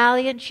 she's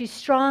valiant, she's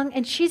strong,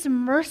 and she's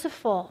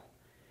merciful.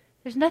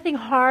 There's nothing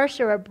harsh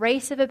or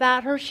abrasive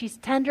about her. She's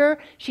tender,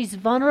 she's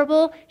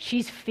vulnerable,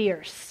 she's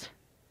fierce.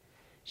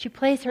 She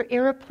plays her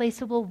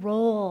irreplaceable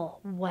role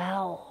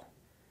well.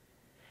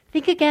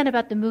 Think again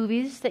about the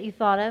movies that you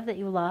thought of, that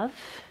you love.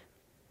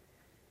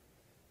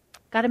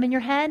 Got them in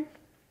your head?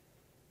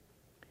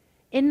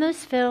 In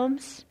those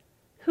films,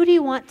 who do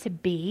you want to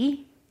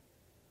be?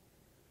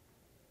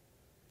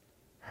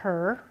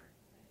 Her.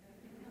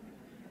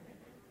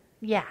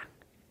 Yeah.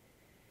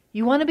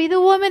 You want to be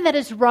the woman that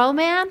is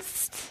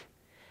romanced,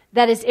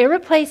 that is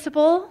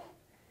irreplaceable.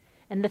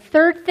 And the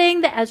third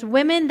thing that as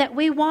women that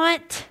we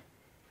want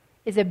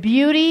is a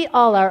beauty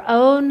all our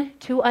own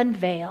to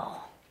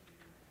unveil.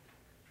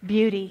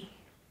 Beauty.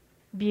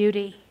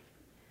 Beauty.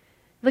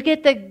 Look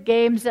at the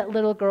games that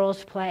little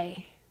girls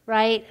play,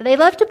 right? They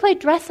love to play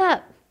dress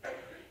up.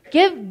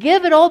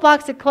 Give an old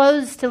box of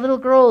clothes to little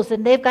girls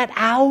and they've got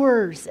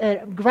hours.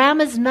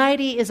 Grandma's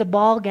nightie is a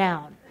ball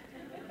gown.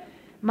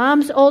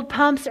 Mom's old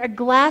pumps are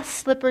glass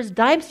slippers.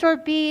 Dime store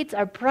beads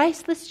are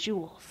priceless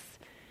jewels.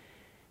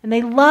 And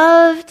they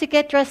love to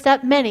get dressed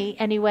up, many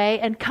anyway,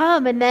 and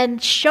come and then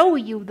show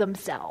you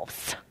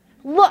themselves.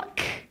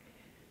 Look.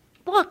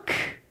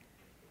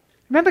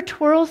 Remember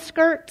twirl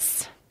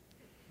skirts?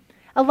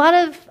 A lot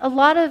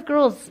of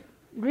girls,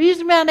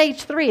 usually around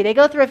age 3, they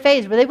go through a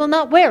phase where they will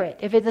not wear it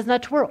if it does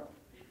not twirl.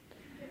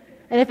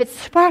 And if it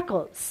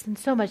sparkles, then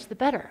so much the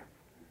better.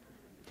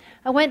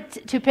 I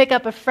went to pick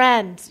up a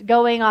friend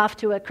going off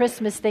to a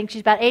Christmas thing.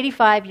 She's about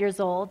 85 years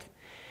old.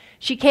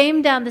 She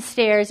came down the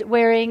stairs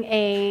wearing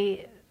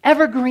a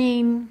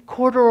evergreen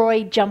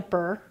corduroy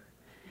jumper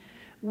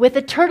with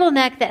a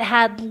turtleneck that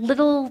had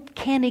little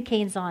candy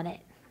canes on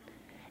it.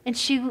 And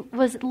she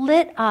was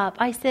lit up.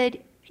 I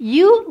said,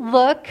 "You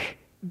look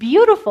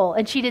beautiful."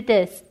 And she did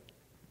this.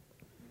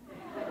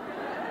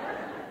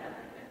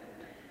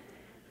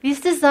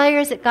 These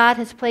desires that God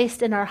has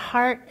placed in our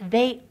heart,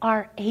 they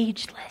are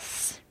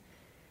ageless.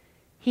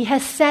 He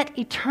has set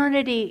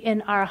eternity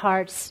in our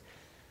hearts.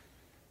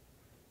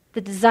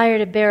 The desire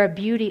to bear a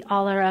beauty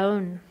all our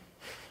own,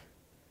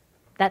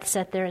 that's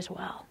set there as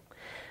well.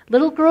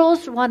 Little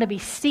girls want to be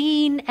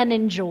seen and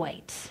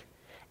enjoyed.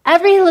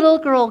 Every little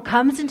girl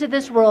comes into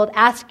this world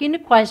asking a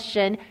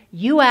question.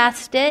 You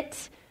asked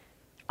it.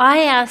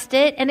 I asked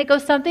it. And it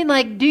goes something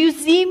like, do you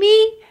see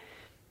me?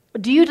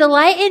 Do you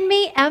delight in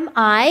me? Am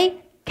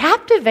I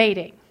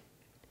captivating?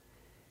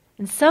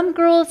 And some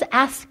girls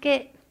ask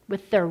it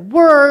with their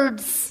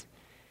words.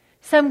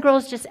 Some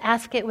girls just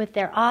ask it with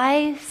their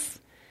eyes.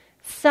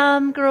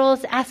 Some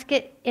girls ask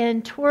it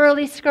in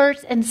twirly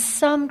skirts, and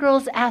some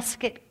girls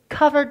ask it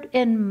covered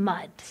in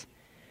mud.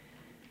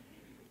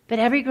 But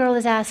every girl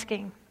is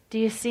asking, do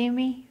you see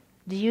me?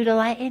 Do you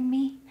delight in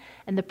me?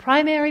 And the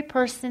primary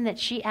person that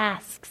she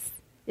asks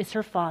is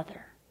her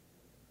father.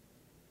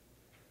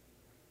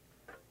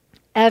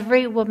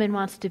 Every woman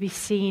wants to be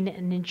seen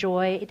and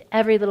enjoyed.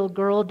 Every little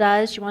girl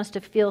does. She wants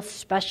to feel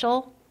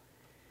special.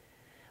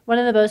 One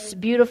of the most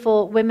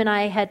beautiful women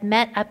I had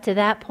met up to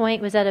that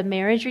point was at a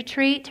marriage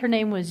retreat. Her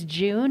name was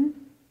June.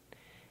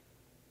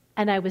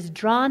 And I was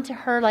drawn to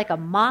her like a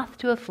moth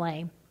to a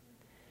flame.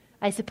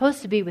 I was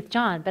supposed to be with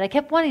John, but I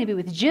kept wanting to be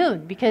with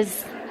June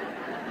because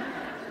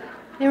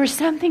there was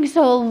something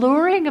so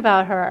alluring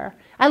about her.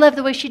 I loved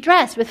the way she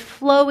dressed with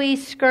flowy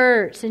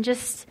skirts and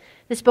just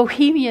this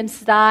bohemian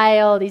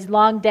style, these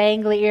long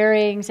dangly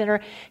earrings, and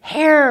her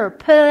hair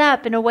put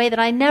up in a way that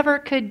I never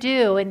could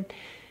do. And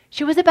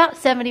she was about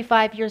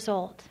 75 years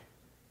old.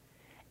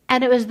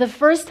 And it was the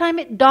first time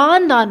it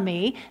dawned on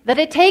me that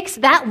it takes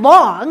that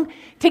long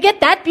to get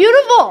that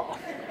beautiful.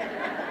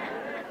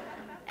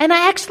 And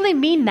I actually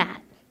mean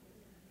that.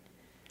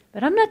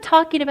 But I'm not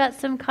talking about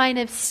some kind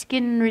of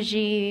skin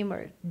regime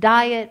or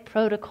diet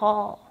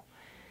protocol.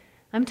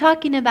 I'm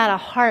talking about a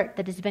heart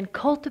that has been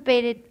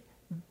cultivated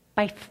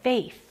by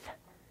faith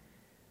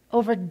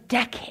over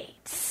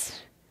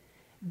decades.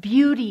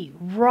 Beauty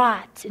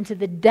wrought into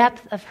the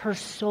depth of her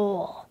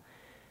soul.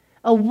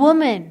 A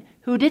woman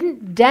who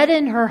didn't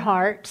deaden her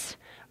heart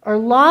or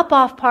lop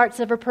off parts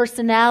of her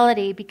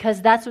personality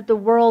because that's what the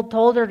world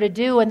told her to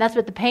do and that's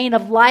what the pain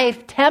of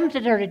life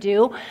tempted her to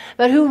do,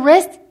 but who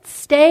risked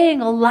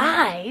staying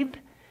alive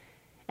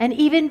and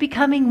even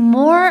becoming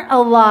more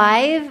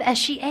alive as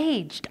she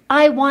aged.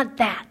 I want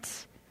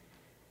that.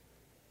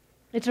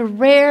 It's a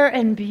rare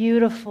and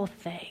beautiful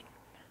thing.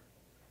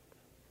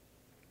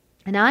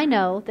 And I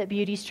know that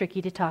beauty is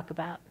tricky to talk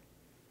about.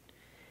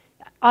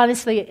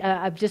 Honestly,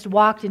 I've just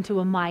walked into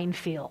a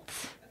minefield.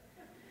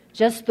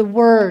 Just the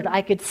word,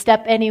 I could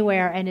step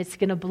anywhere and it's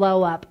going to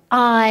blow up.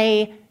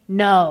 I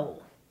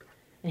know.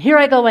 And here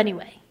I go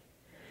anyway.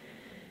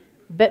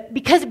 But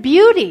because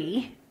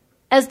beauty,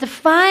 as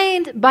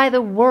defined by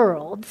the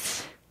world,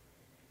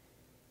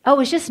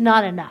 it's just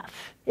not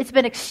enough. It's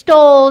been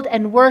extolled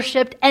and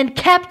worshipped and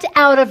kept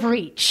out of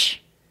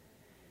reach.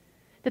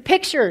 The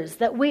pictures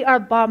that we are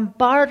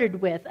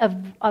bombarded with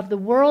of the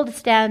world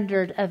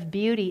standard of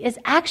beauty is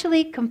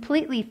actually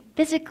completely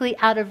physically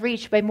out of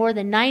reach by more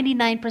than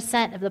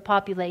 99% of the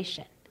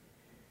population.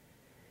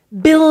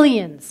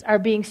 Billions are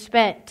being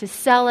spent to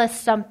sell us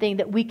something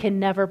that we can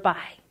never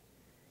buy.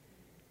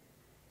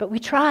 But we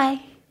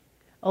try.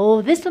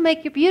 Oh, this will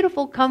make you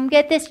beautiful. Come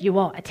get this. You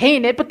won't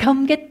attain it, but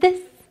come get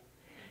this.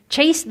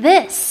 Chase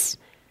this.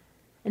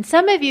 And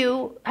some of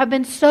you have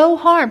been so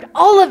harmed.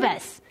 All of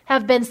us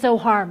have been so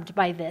harmed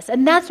by this.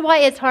 And that's why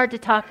it's hard to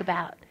talk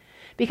about.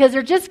 Because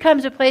there just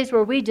comes a place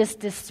where we just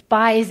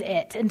despise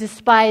it and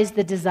despise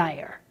the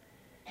desire.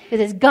 It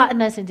has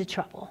gotten us into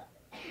trouble.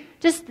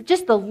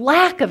 Just the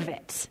lack of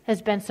it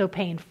has been so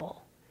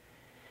painful.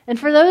 And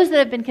for those that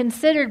have been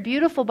considered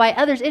beautiful by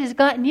others, it has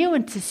gotten you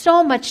into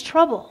so much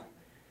trouble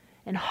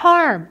and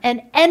harm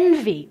and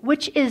envy,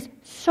 which is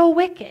so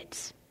wicked.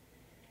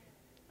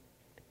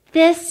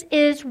 This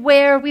is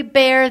where we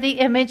bear the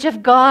image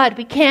of God.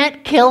 We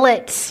can't kill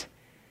it.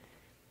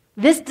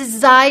 This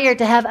desire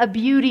to have a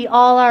beauty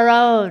all our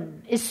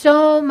own is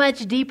so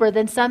much deeper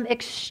than some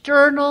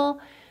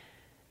external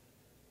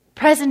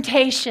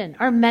presentation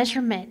or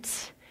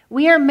measurement.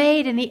 We are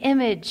made in the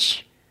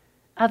image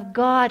of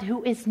God,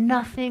 who is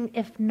nothing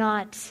if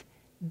not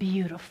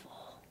beautiful.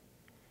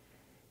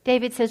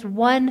 David says,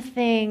 one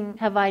thing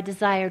have I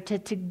desired,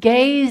 to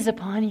gaze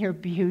upon your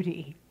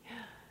beauty.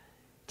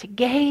 To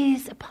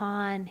gaze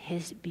upon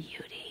his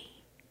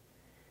beauty.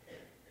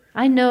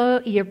 I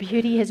know your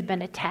beauty has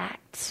been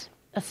attacked,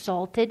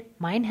 assaulted.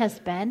 Mine has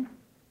been.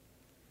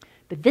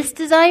 But this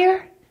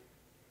desire,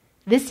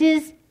 this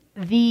is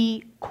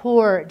the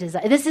core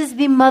desire. This is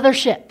the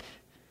mothership,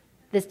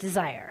 this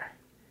desire.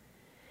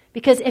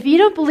 Because if you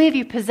don't believe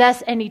you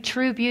possess any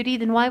true beauty,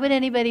 then why would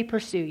anybody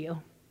pursue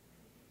you?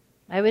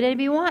 Why would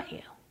anybody want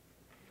you?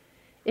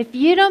 If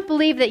you don't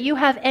believe that you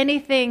have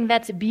anything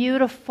that's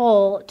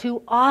beautiful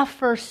to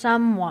offer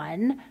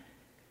someone,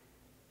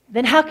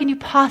 then how can you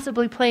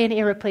possibly play an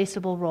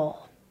irreplaceable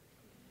role?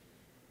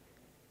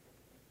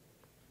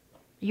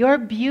 Your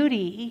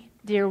beauty,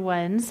 dear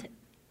ones,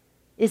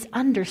 is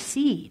under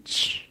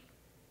siege.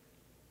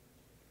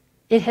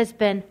 It has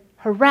been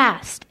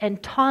harassed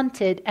and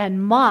taunted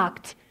and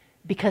mocked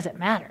because it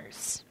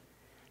matters.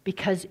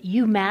 Because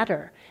you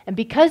matter. And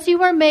because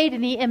you are made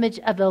in the image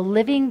of the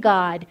living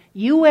God,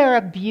 you wear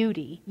a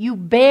beauty. You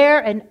bear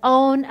and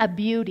own a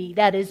beauty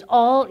that is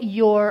all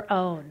your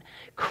own,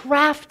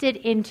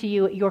 crafted into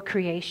you at your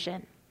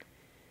creation.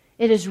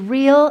 It is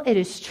real, it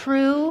is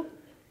true,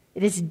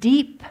 it is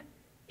deep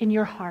in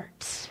your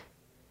heart.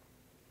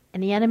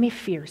 And the enemy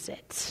fears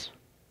it.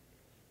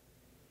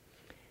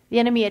 The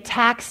enemy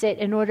attacks it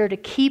in order to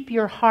keep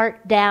your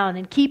heart down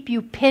and keep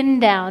you pinned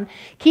down,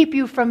 keep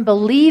you from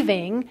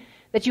believing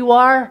that you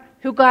are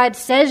who God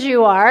says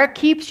you are,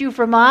 keeps you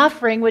from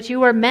offering what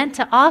you are meant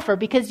to offer,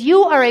 because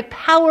you are a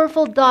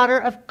powerful daughter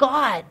of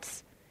God.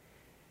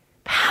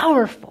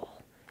 Powerful.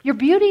 Your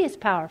beauty is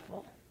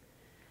powerful.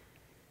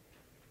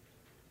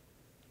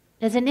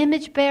 As an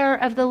image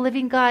bearer of the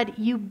living God,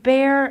 you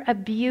bear a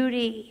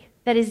beauty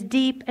that is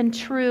deep and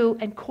true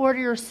and core to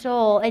your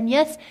soul. And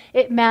yes,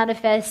 it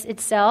manifests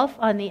itself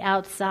on the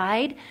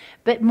outside,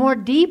 but more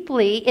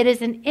deeply, it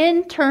is an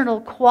internal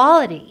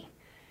quality.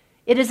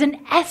 It is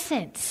an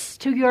essence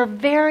to your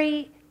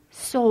very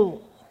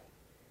soul.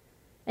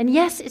 And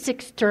yes, it's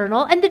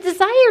external. And the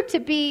desire to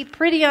be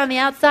pretty on the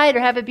outside or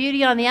have a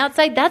beauty on the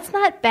outside, that's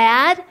not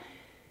bad.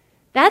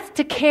 That's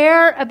to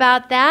care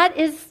about that.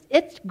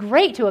 It's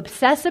great to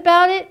obsess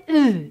about it.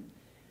 Ugh.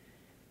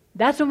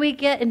 That's when we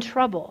get in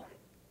trouble.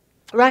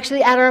 We're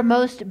actually at our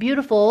most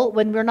beautiful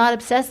when we're not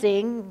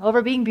obsessing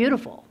over being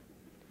beautiful.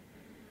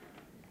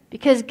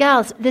 Because,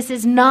 gals, this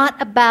is not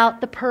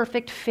about the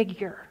perfect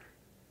figure.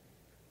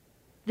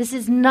 This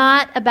is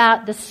not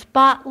about the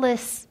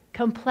spotless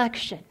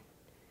complexion.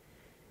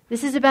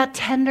 This is about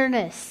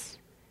tenderness.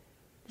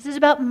 This is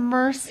about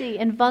mercy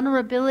and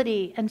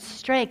vulnerability and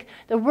strength.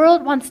 The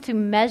world wants to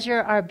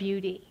measure our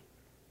beauty.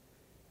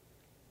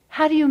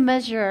 How do you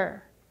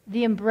measure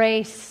the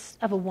embrace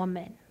of a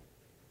woman?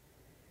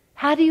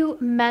 How do you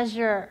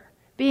measure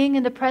being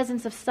in the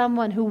presence of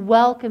someone who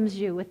welcomes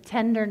you with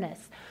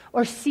tenderness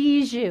or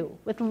sees you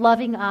with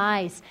loving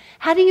eyes?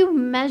 How do you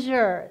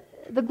measure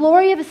the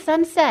glory of a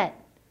sunset?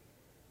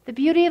 The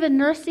beauty of a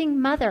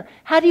nursing mother?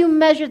 How do you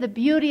measure the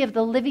beauty of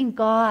the living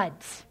God?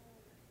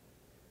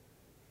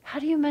 How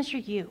do you measure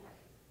you?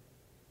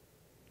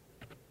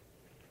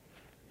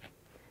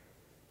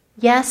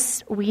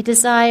 Yes, we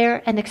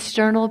desire an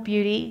external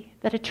beauty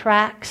that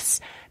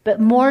attracts, but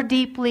more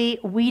deeply,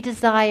 we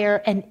desire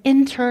an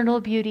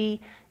internal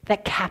beauty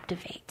that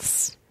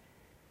captivates.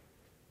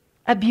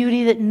 A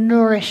beauty that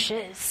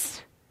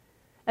nourishes.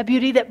 A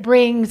beauty that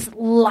brings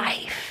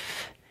life.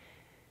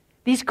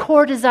 These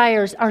core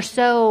desires are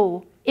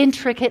so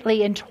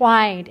intricately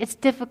entwined, it's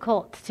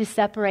difficult to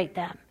separate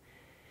them.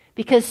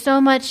 Because so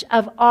much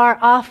of our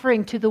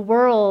offering to the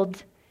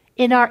world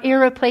in our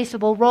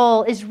irreplaceable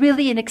role is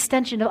really an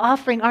extension of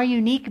offering our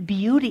unique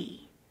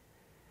beauty.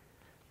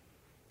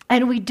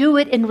 And we do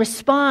it in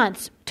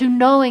response to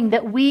knowing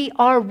that we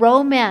are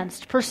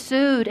romanced,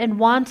 pursued, and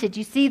wanted.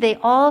 You see, they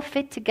all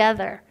fit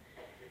together.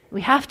 We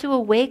have to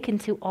awaken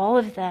to all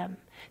of them.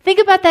 Think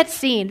about that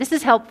scene. This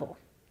is helpful.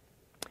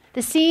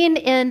 The scene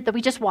that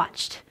we just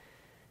watched.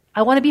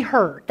 I want to be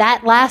heard.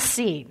 That last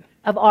scene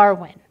of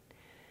Arwen.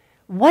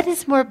 What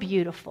is more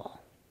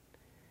beautiful?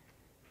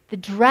 The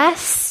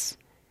dress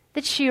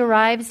that she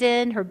arrives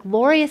in, her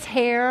glorious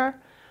hair,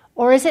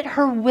 or is it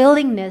her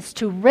willingness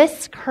to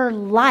risk her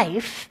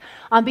life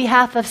on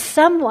behalf of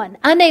someone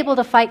unable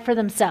to fight for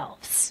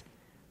themselves?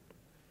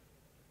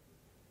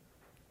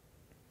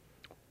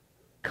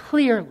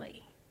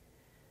 Clearly,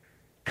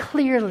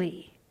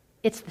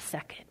 it's the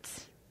second.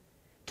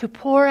 To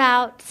pour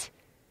out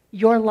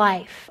your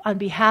life on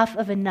behalf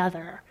of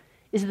another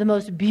is the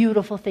most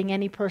beautiful thing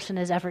any person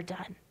has ever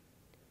done.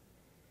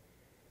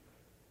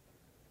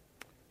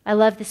 I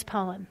love this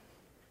poem.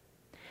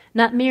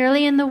 Not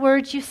merely in the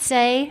words you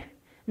say,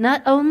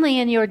 not only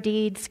in your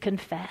deeds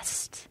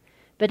confessed,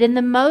 but in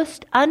the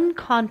most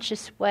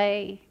unconscious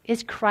way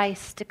is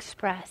Christ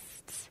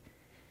expressed.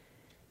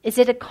 Is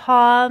it a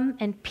calm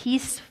and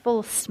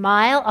peaceful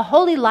smile, a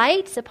holy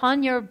light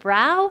upon your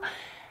brow?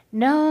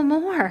 No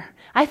more.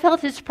 I felt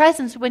his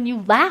presence when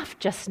you laughed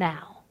just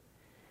now.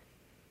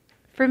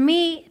 For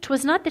me,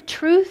 'twas not the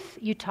truth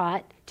you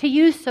taught, to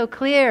you so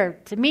clear,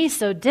 to me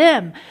so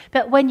dim,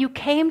 but when you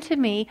came to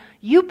me,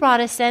 you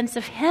brought a sense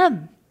of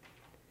him.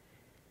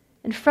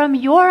 And from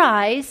your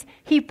eyes,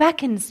 he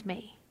beckons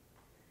me.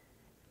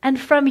 And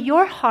from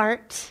your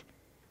heart,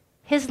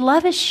 his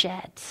love is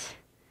shed,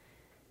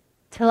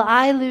 till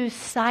I lose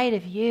sight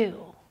of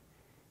you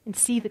and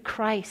see the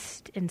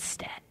Christ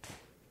instead.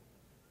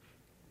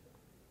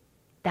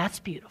 That's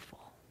beautiful.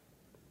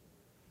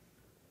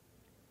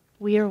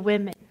 We are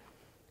women.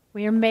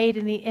 We are made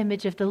in the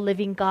image of the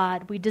living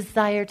God. We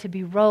desire to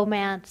be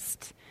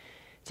romanced,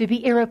 to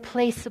be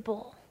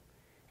irreplaceable,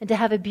 and to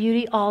have a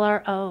beauty all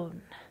our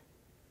own.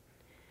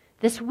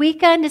 This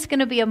weekend is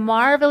going to be a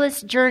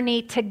marvelous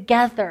journey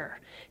together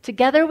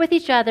with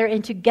each other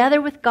and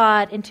together with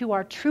God into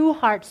our true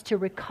hearts to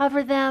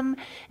recover them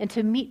and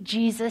to meet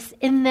Jesus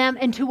in them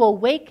and to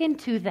awaken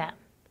to them.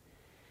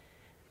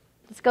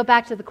 Let's go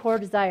back to the core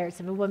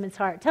desires of a woman's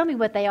heart. Tell me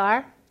what they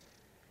are.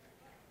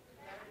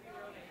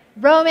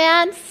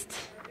 Romanced,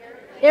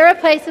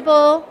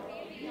 irreplaceable.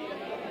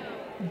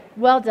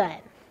 Well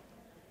done.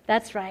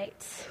 That's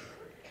right.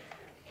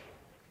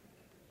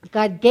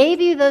 God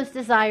gave you those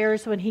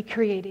desires when he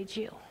created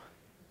you.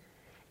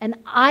 And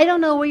I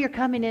don't know where you're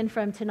coming in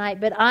from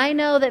tonight, but I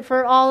know that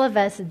for all of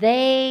us,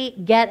 they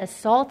get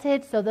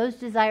assaulted, so those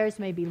desires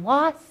may be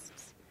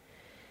lost.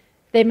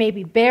 They may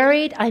be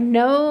buried. I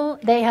know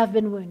they have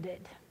been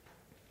wounded.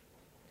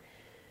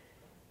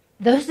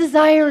 Those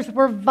desires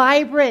were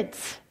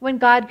vibrant when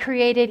God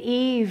created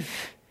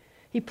Eve.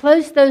 He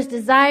placed those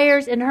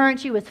desires in her and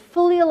she was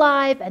fully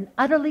alive and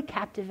utterly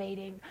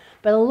captivating.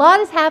 But a lot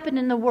has happened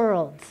in the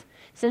world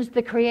since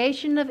the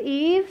creation of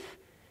Eve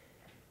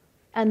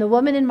and the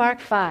woman in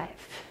Mark 5.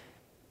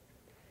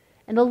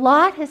 And a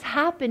lot has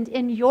happened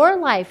in your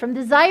life from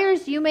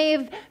desires you may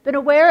have been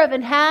aware of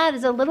and had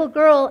as a little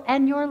girl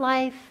and your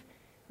life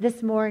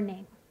this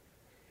morning.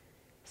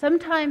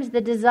 Sometimes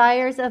the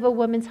desires of a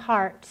woman's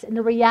heart and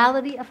the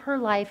reality of her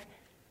life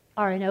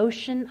are an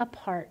ocean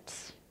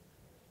apart.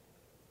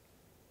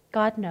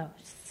 God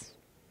knows.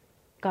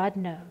 God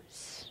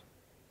knows.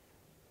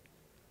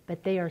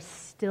 But they are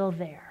still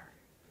there.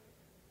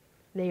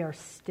 They are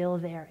still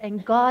there.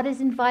 And God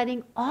is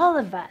inviting all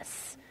of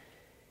us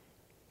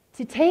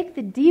to take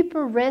the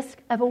deeper risk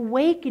of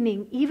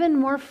awakening even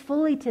more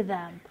fully to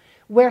them,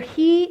 where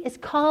he is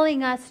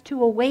calling us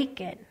to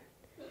awaken.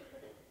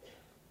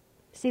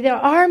 See, there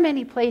are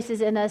many places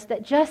in us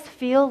that just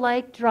feel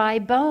like dry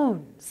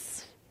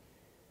bones,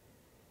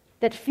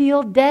 that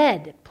feel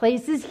dead,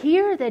 places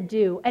here that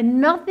do,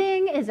 and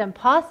nothing is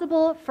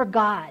impossible for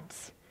God.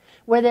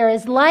 Where there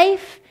is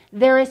life,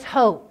 there is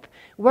hope.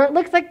 Where it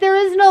looks like there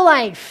is no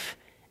life,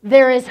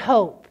 there is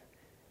hope.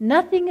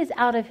 Nothing is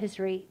out of his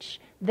reach.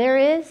 There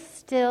is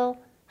still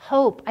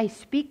hope. I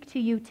speak to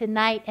you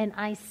tonight and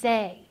I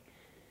say,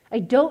 I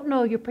don't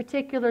know your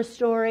particular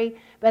story,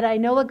 but I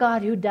know a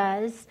God who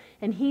does.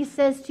 And he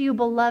says to you,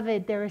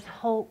 beloved, there is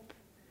hope.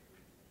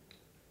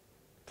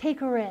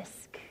 Take a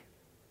risk.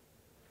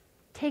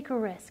 Take a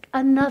risk.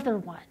 Another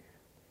one.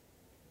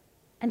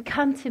 And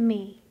come to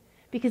me,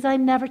 because I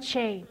never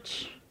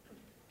change.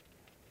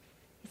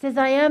 He says,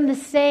 I am the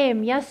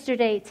same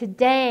yesterday,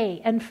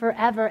 today, and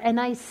forever. And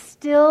I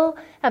still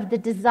have the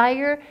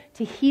desire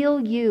to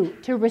heal you,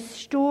 to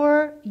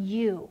restore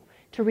you,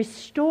 to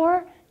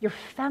restore your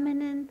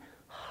feminine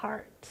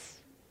heart.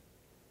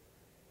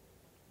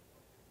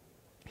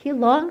 He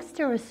longs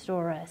to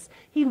restore us.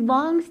 He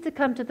longs to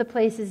come to the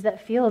places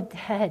that feel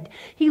dead.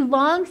 He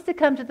longs to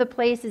come to the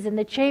places in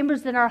the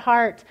chambers in our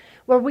heart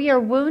where we are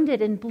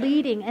wounded and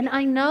bleeding. And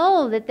I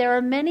know that there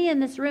are many in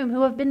this room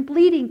who have been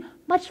bleeding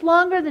much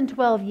longer than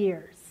 12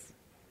 years.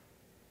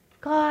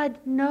 God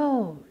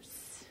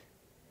knows.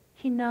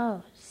 He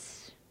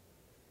knows.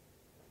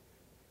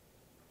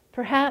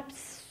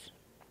 Perhaps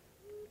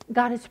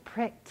God has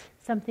pricked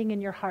something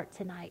in your heart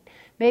tonight.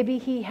 Maybe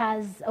he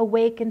has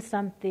awakened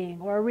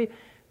something or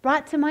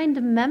brought to mind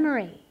a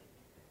memory,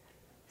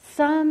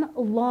 some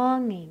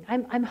longing.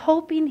 I'm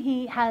hoping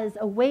he has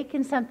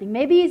awakened something.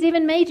 Maybe he's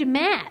even made you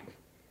mad.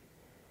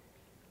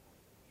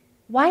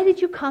 Why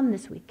did you come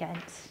this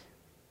weekend?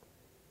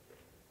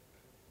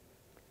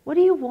 What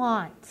do you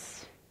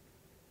want?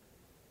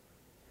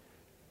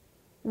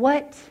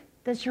 What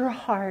does your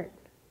heart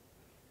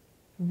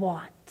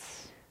want?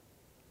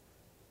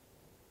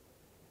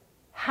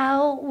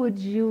 How would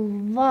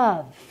you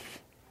love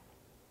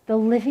the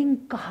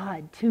living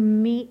God to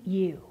meet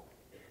you?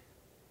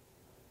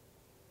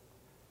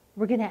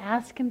 We're going to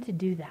ask him to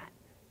do that.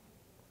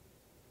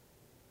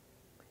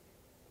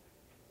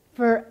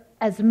 For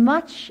as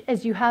much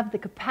as you have the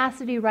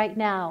capacity right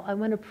now, I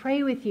want to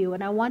pray with you,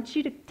 and I want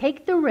you to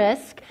take the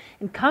risk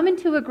and come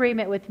into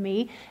agreement with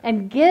me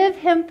and give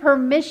him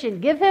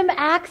permission, give him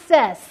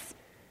access.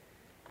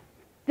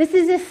 This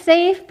is a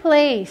safe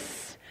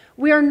place.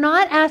 We are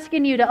not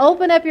asking you to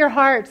open up your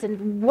hearts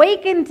and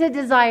waken to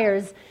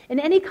desires in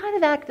any kind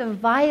of act of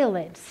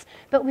violence,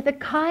 but with a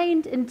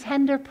kind and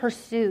tender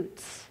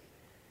pursuit.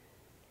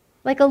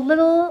 Like a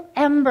little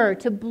ember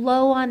to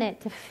blow on it,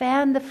 to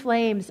fan the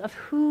flames of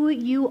who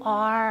you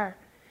are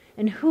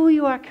and who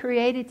you are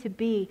created to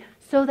be,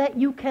 so that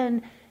you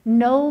can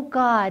know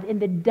God in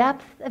the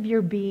depth of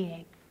your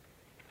being.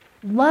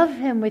 Love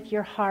him with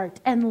your heart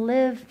and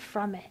live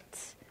from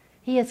it.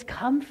 He has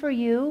come for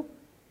you.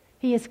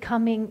 He is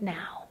coming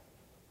now.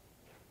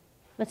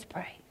 Let's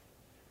pray.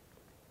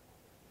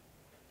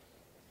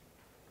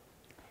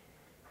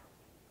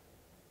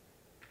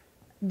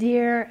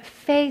 Dear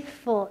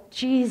faithful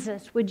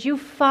Jesus, would you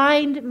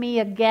find me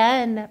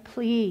again,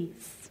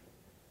 please?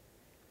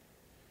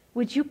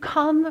 Would you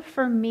come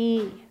for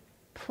me,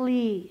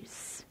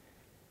 please?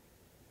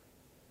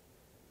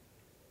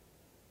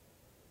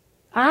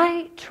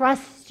 I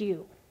trust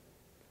you.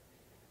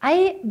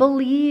 I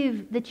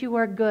believe that you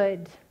are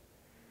good.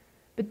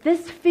 But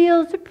this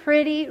feels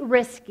pretty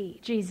risky,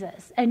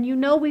 Jesus. And you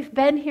know we've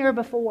been here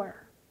before.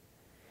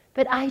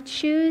 But I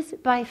choose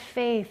by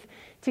faith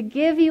to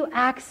give you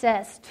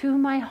access to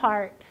my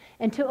heart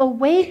and to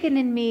awaken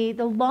in me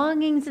the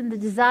longings and the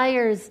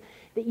desires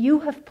that you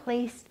have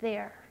placed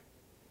there.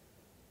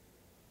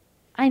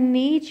 I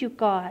need you,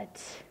 God.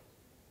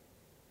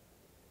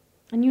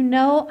 And you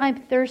know I'm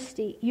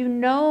thirsty. You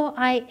know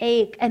I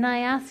ache. And I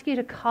ask you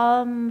to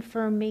come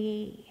for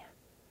me.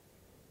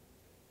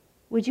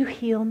 Would you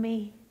heal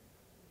me?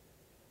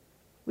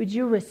 Would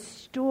you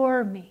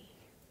restore me?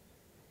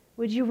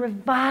 Would you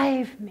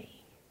revive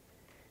me?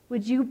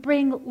 Would you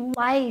bring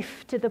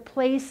life to the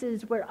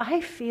places where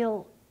I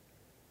feel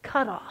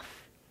cut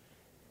off?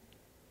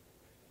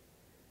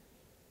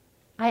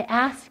 I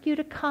ask you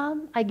to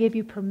come. I give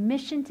you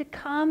permission to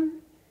come.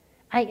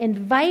 I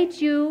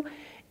invite you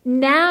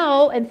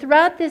now and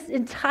throughout this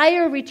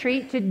entire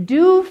retreat to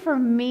do for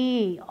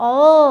me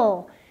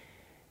all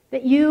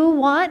that you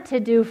want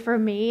to do for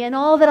me and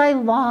all that I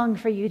long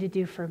for you to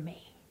do for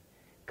me.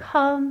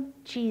 Come,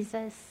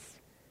 Jesus.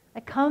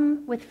 I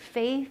come with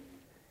faith.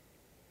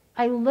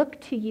 I look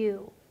to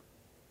you,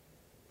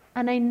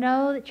 and I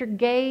know that your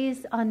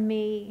gaze on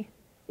me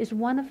is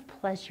one of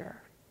pleasure.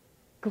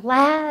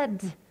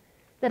 Glad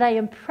that I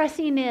am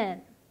pressing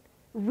in,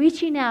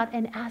 reaching out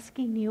and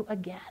asking you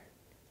again.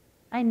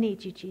 I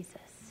need you,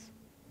 Jesus.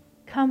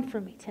 Come for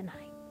me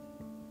tonight.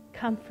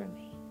 Come for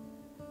me.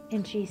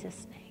 In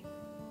Jesus' name.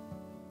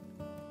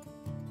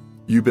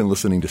 You've been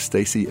listening to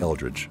Stasi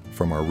Eldredge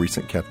from our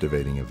recent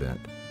Captivating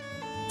event,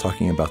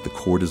 talking about the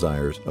core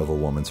desires of a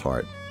woman's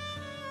heart.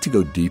 To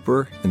go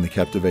deeper in the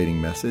Captivating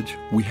message,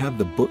 we have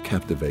the book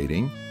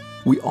Captivating.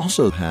 We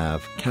also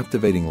have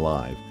Captivating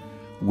Live,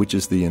 which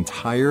is the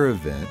entire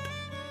event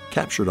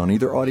captured on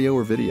either audio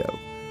or video.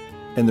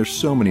 And there's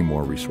so many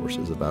more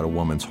resources about a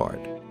woman's heart.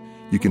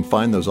 You can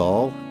find those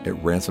all at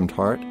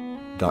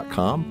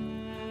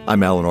ransomedheart.com.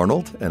 I'm Alan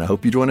Arnold, and I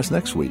hope you join us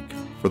next week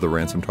for the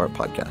Ransomed Heart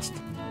Podcast.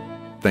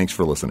 Thanks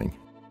for listening.